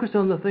focus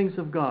on the things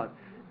of God.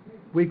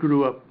 We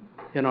grew up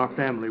in our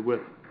family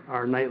with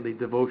our nightly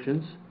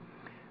devotions.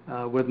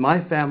 With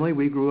my family,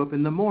 we grew up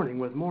in the morning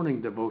with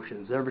morning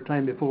devotions. Every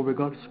time before we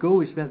got to school,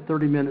 we spent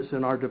 30 minutes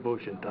in our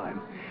devotion time.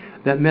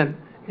 That meant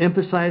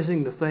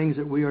emphasizing the things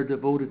that we are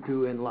devoted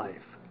to in life.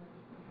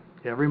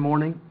 Every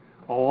morning,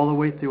 all the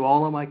way through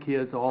all of my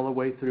kids, all the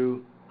way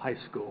through high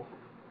school.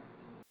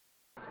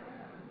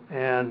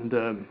 And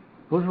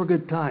those were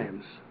good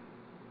times.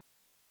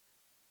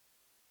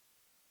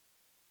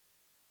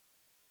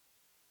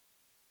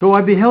 So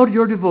I beheld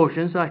your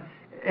devotions,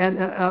 and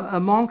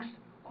amongst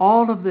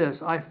all of this,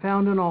 I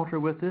found an altar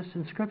with this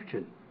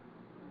inscription.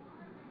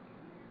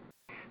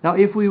 Now,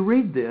 if we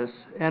read this,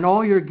 and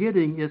all you're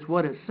getting is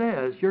what it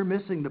says, you're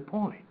missing the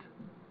point.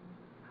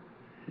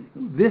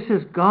 This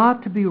has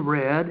got to be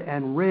read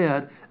and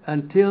read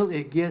until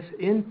it gets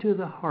into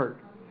the heart.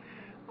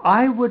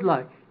 I would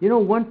like,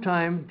 one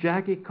time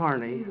Jackie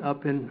Carney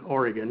up in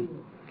Oregon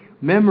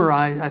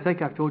memorized, I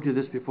think I've told you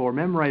this before,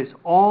 memorized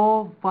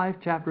all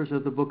 5 chapters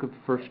of the book of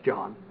 1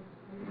 John.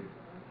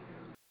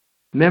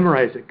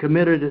 Memorized it,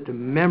 committed it to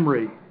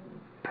memory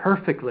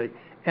perfectly.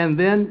 And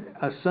then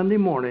a Sunday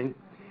morning,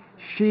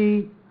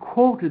 she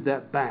quoted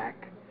that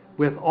back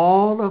with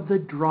all of the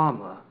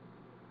drama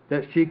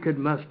that she could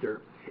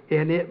muster.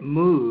 And it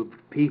moved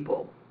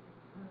people.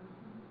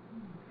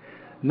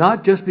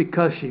 Not just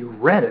because she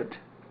read it,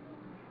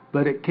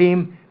 but it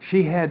came,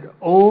 she had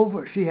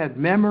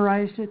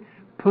memorized it,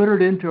 put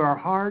it into her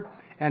heart,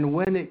 and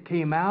when it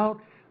came out,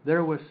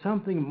 there was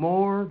something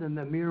more than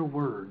the mere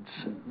words.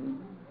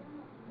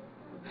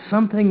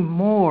 Something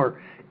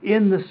more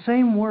in the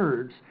same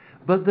words,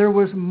 but there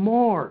was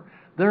more.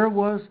 There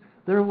was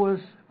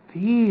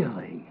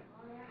feeling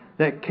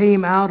that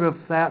came out of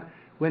that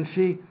when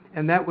she,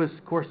 and that was,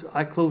 of course,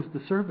 I closed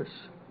the service.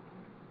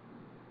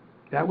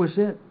 That was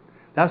it.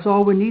 That's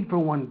all we need for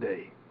one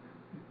day.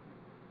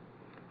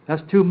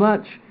 That's too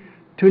much.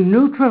 To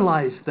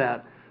neutralize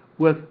that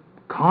with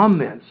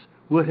comments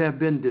would have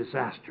been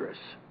disastrous.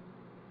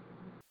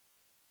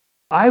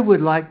 I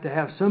would like to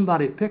have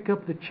somebody pick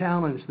up the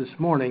challenge this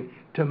morning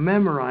to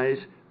memorize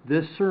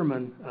this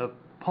sermon of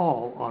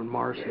Paul on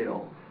Mars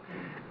Hill.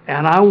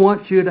 And I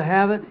want you to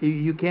have it.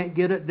 You can't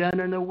get it done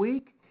in a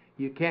week.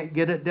 You can't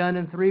get it done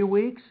in 3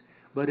 weeks.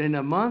 But in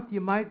a month,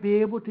 you might be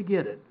able to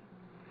get it.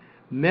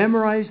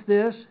 Memorize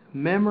this,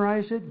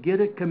 memorize it,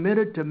 get it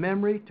committed to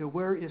memory to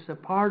where it's a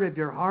part of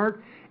your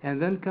heart,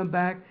 and then come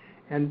back.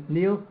 And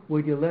Neil,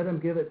 would you let him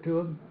give it to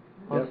him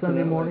on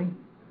Sunday morning?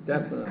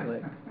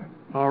 Definitely.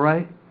 All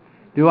right.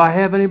 Do I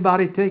have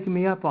anybody taking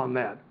me up on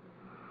that?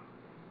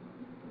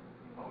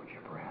 Hold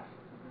your breath.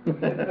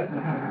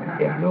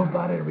 If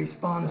nobody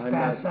responds,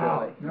 pass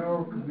out.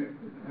 No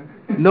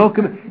commitment. No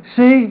commitment.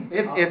 See?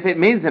 If it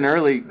means an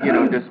early,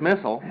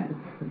 dismissal.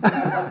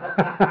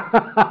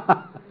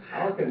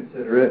 I'll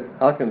consider it.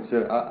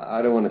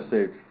 I don't want to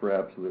say it's for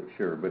absolute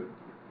sure, but it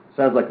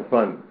sounds like a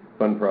fun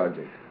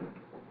project.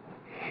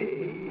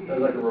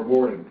 Sounds like a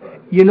rewarding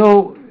project.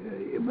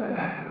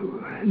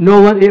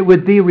 Nolan, it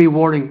would be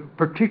rewarding,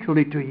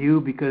 particularly to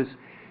you, because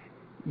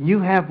you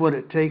have what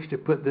it takes to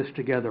put this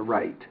together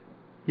right.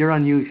 You're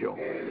unusual.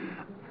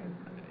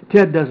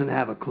 Ted doesn't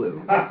have a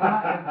clue.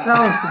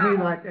 Sounds to me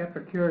like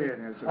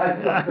Epicureanism.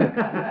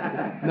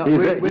 No,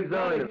 we've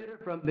got to get it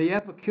from the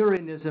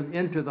Epicureanism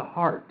into the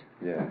heart.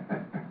 Yeah.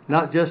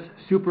 Not just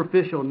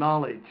superficial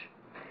knowledge.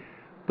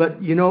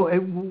 But,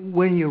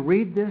 when you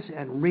read this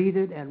and read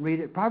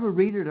it, probably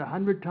read it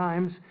 100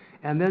 times,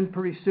 and then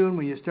pretty soon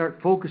when you start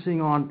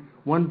focusing on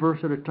one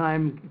verse at a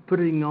time,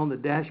 putting it on the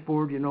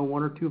dashboard, 1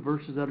 or 2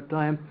 verses at a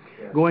time,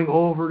 going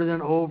over it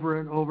and over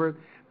and over it,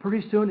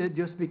 pretty soon it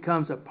just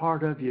becomes a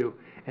part of you.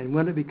 And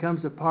when it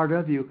becomes a part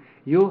of you,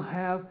 you'll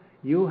have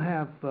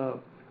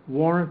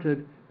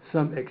warranted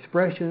some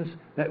expressions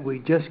that we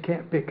just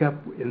can't pick up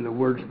in the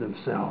words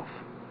themselves.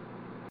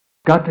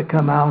 Got to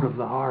come out of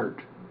the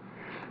heart.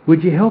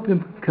 Would you help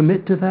him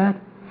commit to that?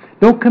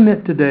 Don't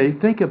commit today.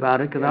 Think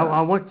about it, because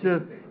I want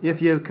you,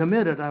 if you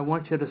commit it, I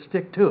want you to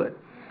stick to it.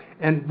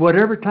 And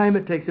whatever time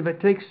it takes, if it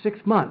takes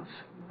 6 months,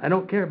 I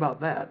don't care about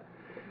that.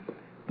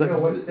 But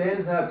what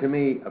stands out to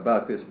me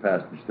about this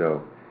passage,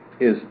 though,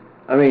 is,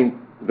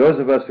 those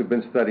of us who've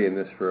been studying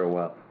this for a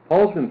while,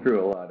 Paul's been through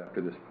a lot up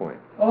to this point.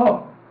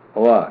 Oh, a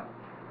lot.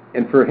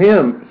 And for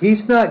him,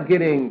 he's not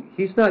getting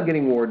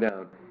worn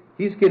down.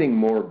 He's getting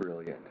more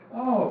brilliant.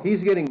 Oh. He's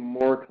getting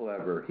more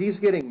clever. He's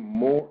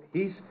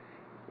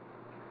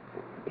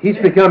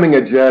becoming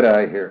a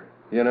Jedi here.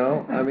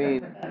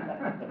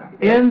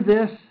 In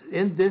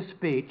this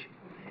speech,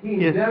 he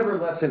never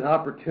lets an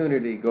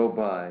opportunity go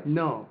by.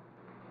 No.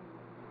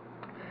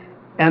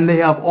 And they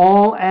have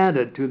all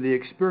added to the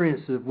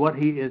experience of what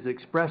he is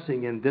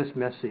expressing in this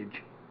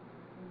message.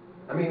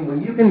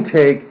 When you can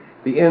take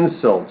the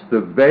insults, the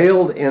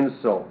veiled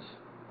insults,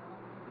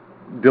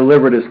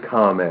 delivered as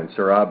comments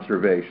or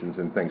observations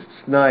and things,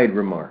 snide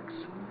remarks,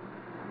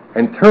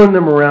 and turn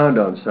them around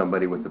on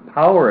somebody with the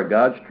power of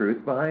God's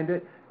truth behind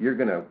it, you're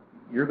gonna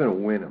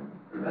win them.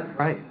 That's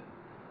right.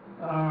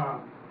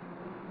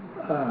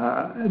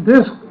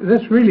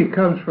 This really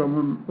comes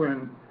from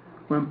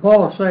when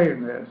Paul's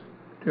saying this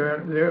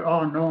to their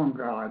unknown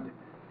God.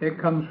 It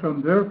comes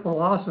from their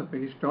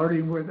philosophy,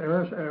 starting with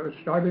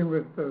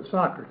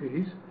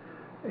Socrates,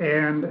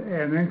 and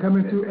then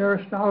coming to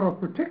Aristotle,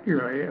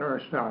 particularly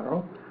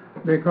Aristotle,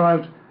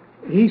 because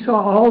he saw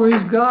all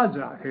these gods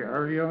out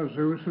here,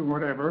 Zeus and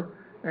whatever,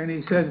 and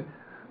he said,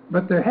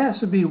 but there has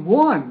to be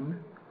one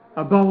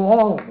above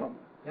all of them.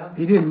 Yeah.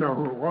 He didn't know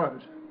who it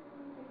was.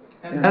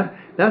 And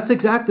that's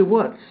exactly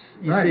what,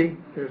 you see.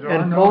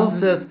 And Paul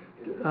says,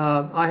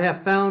 I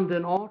have found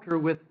an altar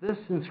with this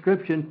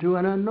inscription to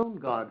an unknown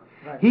God.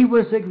 Right. He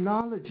was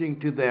acknowledging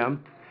to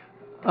them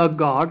a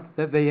God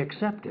that they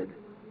accepted.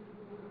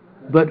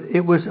 But it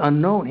was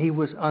unknown. He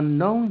was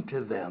unknown to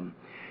them.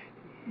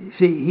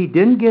 See, he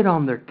didn't get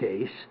on their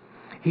case.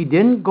 He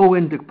didn't go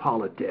into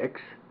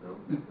politics.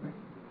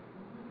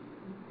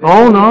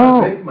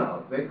 No. Big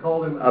mouth. They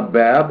called him a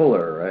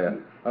babbler,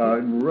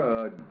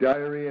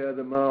 diarrhea of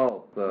the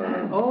mouth.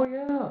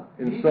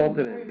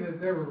 Insulted him. He didn't say that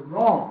they were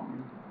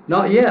wrong.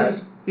 Not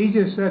yet. He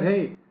just said,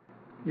 hey,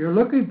 you're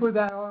looking for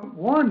that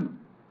one,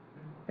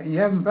 and you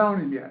haven't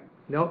found him yet.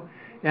 No.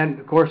 And,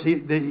 of course,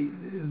 he's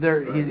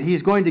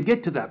going to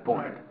get to that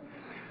point.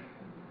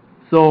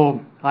 So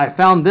I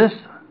found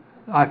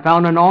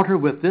an altar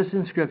with this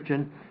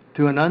inscription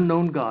to an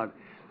unknown God.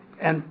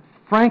 And,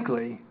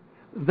 frankly,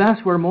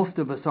 that's where most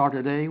of us are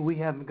today. We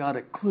haven't got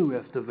a clue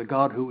as to the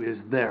God who is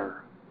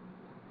there.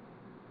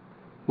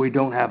 We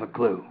don't have a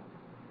clue.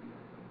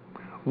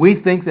 We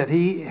think that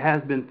he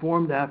has been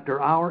formed after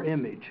our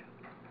image.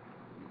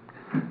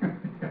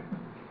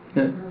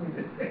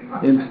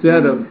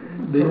 Instead of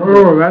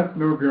that's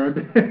no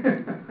good.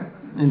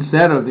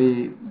 Instead of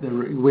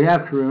we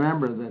have to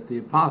remember that the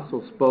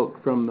apostle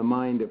spoke from the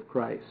mind of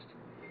Christ.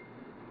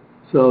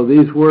 So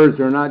these words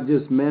are not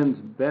just men's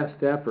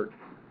best effort.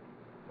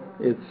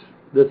 This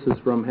is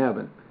from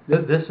heaven.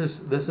 This is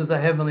the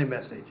heavenly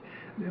message.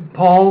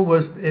 Paul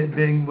was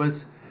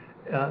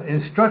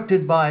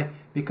instructed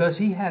because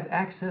he had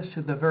access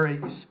to the very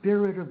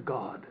Spirit of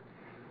God.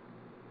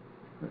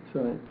 That's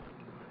right.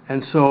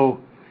 And so,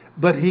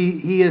 but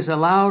he is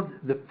allowed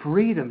the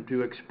freedom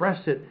to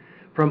express it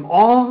from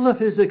all of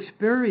his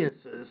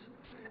experiences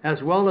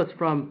as well as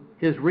from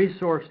his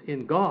resource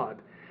in God.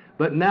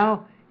 But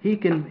now he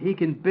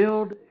can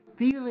build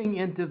feeling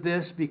into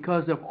this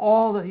because of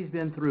all that he's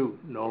been through,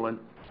 Nolan.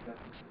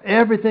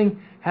 Everything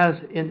has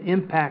an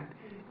impact.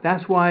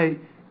 That's why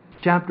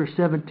chapter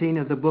 17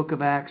 of the book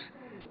of Acts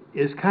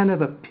is kind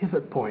of a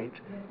pivot point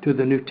to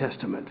the New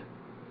Testament.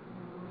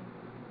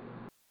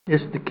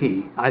 It's the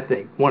key, I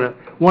think, one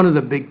of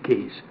the big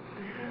keys.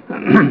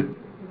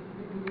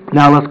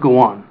 Now let's go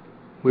on.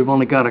 We've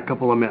only got a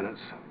couple of minutes,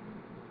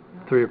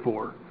 3 or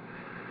 4.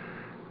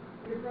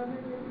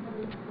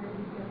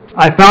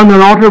 I found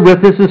an altar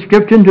with this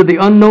inscription: to the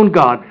unknown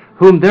God,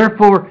 whom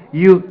therefore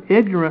you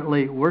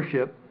ignorantly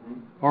worship,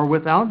 or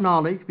without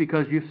knowledge,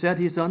 because you said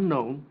he's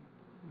unknown.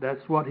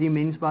 That's what he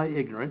means by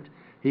ignorant.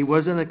 He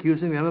wasn't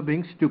accusing them of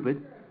being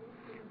stupid.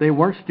 They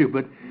weren't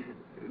stupid.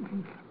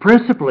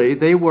 Principally,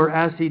 they were,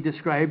 as he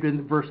described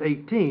in verse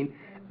 18,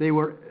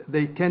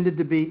 they tended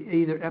to be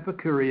either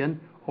Epicurean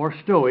or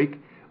Stoic,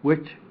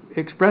 which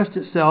expressed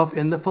itself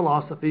in the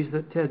philosophies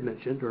that Ted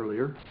mentioned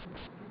earlier.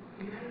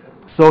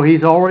 So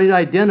he's already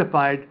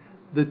identified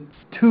the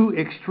two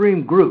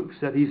extreme groups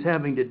that he's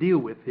having to deal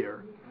with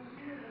here.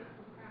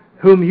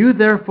 Whom you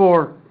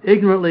therefore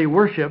ignorantly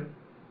worship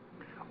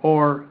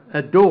or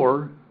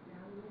adore.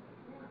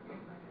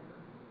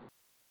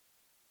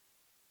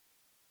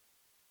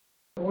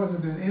 It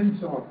wasn't an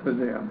insult to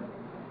them,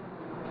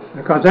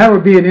 because that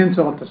would be an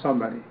insult to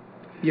somebody.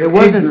 You're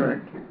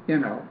ignorant,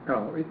 No,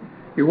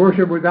 you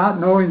worship without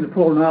knowing the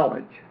full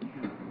knowledge.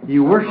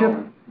 You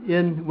worship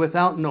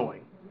without knowing.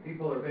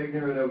 People are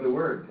ignorant of the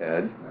word,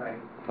 Ted. Right.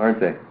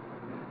 Aren't they?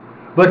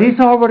 But he's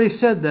already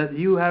said that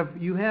you have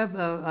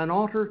an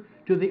altar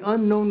to the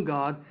unknown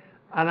God,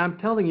 and I'm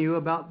telling you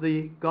about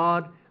the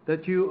God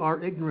that you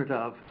are ignorant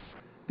of,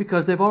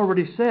 because they've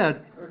already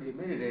said,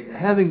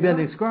 having been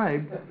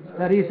described,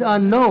 that he's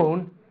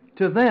unknown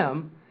to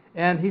them,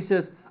 and he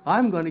says,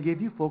 I'm going to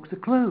give you folks a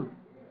clue.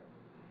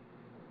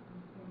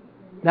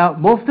 Now,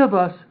 most of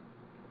us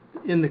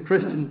in the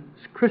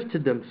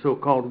Christendom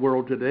so-called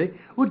world today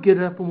would get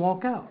up and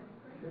walk out.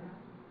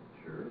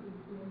 Sure.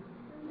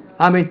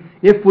 I mean,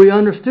 if we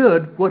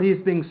understood what he's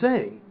been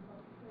saying.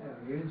 Yeah,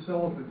 you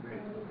insulted me.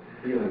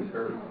 Feelings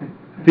hurt.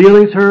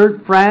 Feelings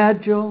hurt,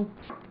 fragile.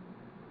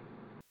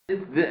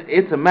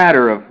 It's a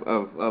matter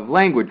of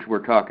language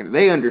we're talking.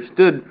 They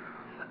understood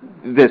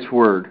this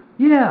word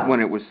when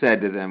it was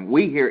said to them.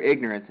 We hear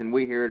ignorance, and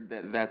we hear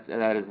that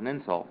is an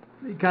insult.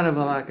 Kind of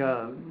like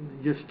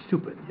just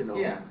stupid,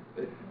 Yeah.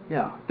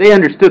 Yeah. They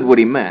understood what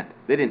he meant.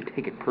 They didn't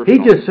take it personally.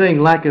 He's just saying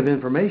lack of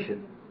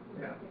information.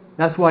 Yeah.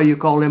 That's why you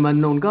call him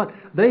unknown God.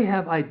 They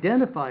have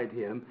identified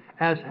him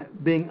as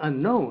being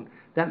unknown.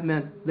 That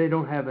meant they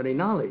don't have any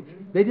knowledge.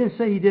 They didn't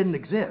say he didn't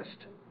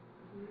exist.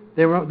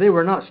 They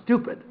were not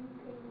stupid.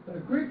 The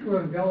Greeks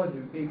were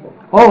intelligent people.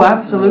 Oh,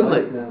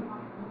 absolutely.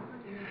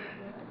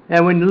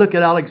 And when you look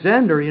at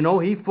Alexander, he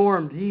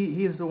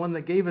is the one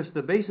that gave us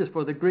the basis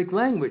for the Greek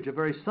language, a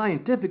very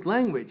scientific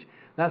language.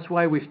 That's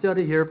why we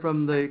study here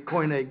from the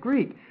Koine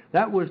Greek.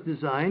 That was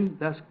designed,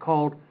 that's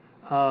called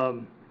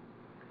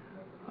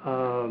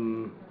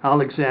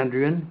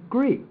Alexandrian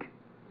Greek.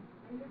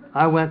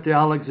 I went to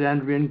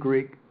Alexandrian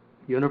Greek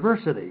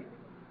University.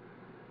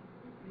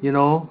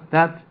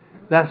 That's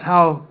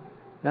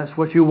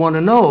what you want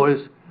to know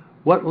is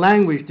what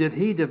language did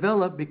he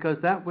develop, because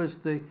that was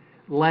the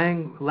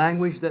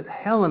language that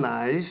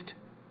Hellenized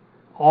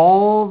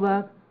all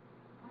that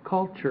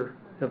culture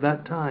of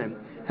that time.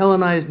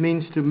 Hellenized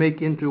means to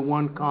make into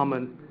one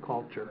common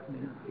culture.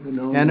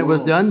 And it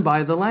was done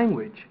by the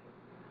language.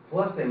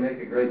 Plus, they make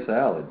a great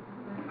salad.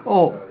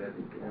 Oh.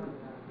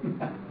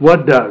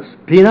 What does?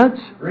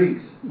 Peanuts?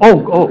 Greeks.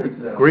 Oh,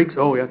 Greeks.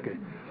 Oh, okay.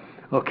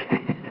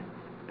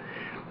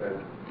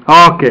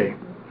 Okay.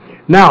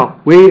 Now,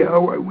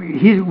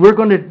 we're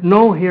going to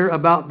know here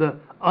about the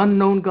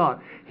unknown God.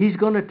 He's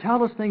going to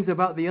tell us things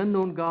about the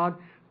unknown God,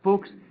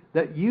 folks,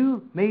 that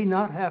you may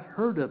not have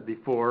heard of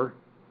before.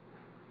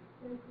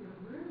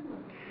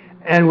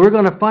 And we're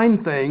going to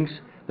find things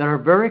that are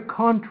very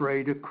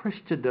contrary to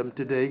Christendom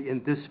today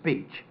in this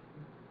speech.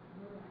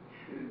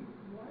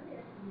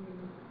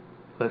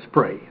 Let's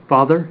pray.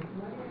 Father,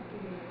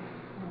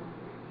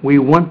 we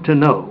want to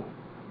know,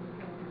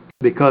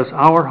 because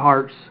our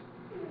hearts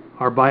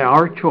are by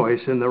our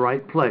choice in the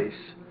right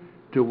place,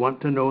 to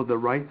want to know the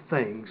right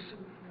things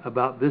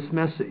about this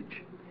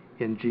message.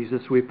 In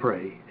Jesus we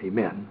pray.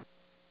 Amen.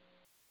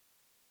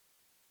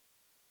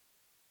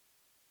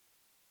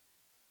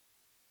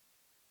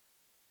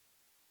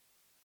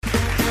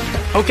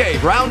 Okay,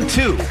 round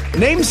 2.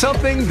 Name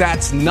something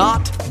that's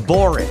not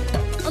boring.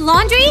 A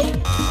laundry?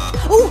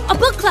 Ooh, a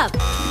book club.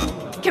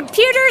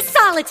 Computer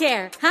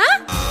solitaire,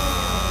 huh?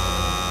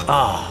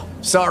 Ah,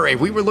 sorry,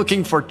 we were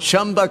looking for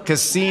Chumba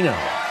Casino.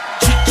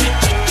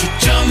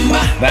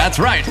 That's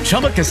right,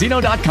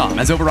 ChumbaCasino.com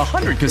has over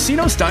 100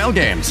 casino-style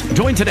games.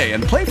 Join today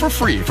and play for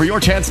free for your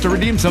chance to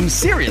redeem some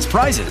serious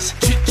prizes.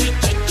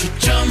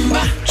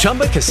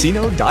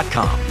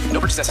 ChumbaCasino.com. No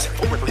purchase necessary.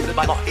 Void where prohibited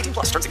by law. 18+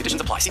 terms and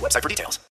conditions apply. See website for details.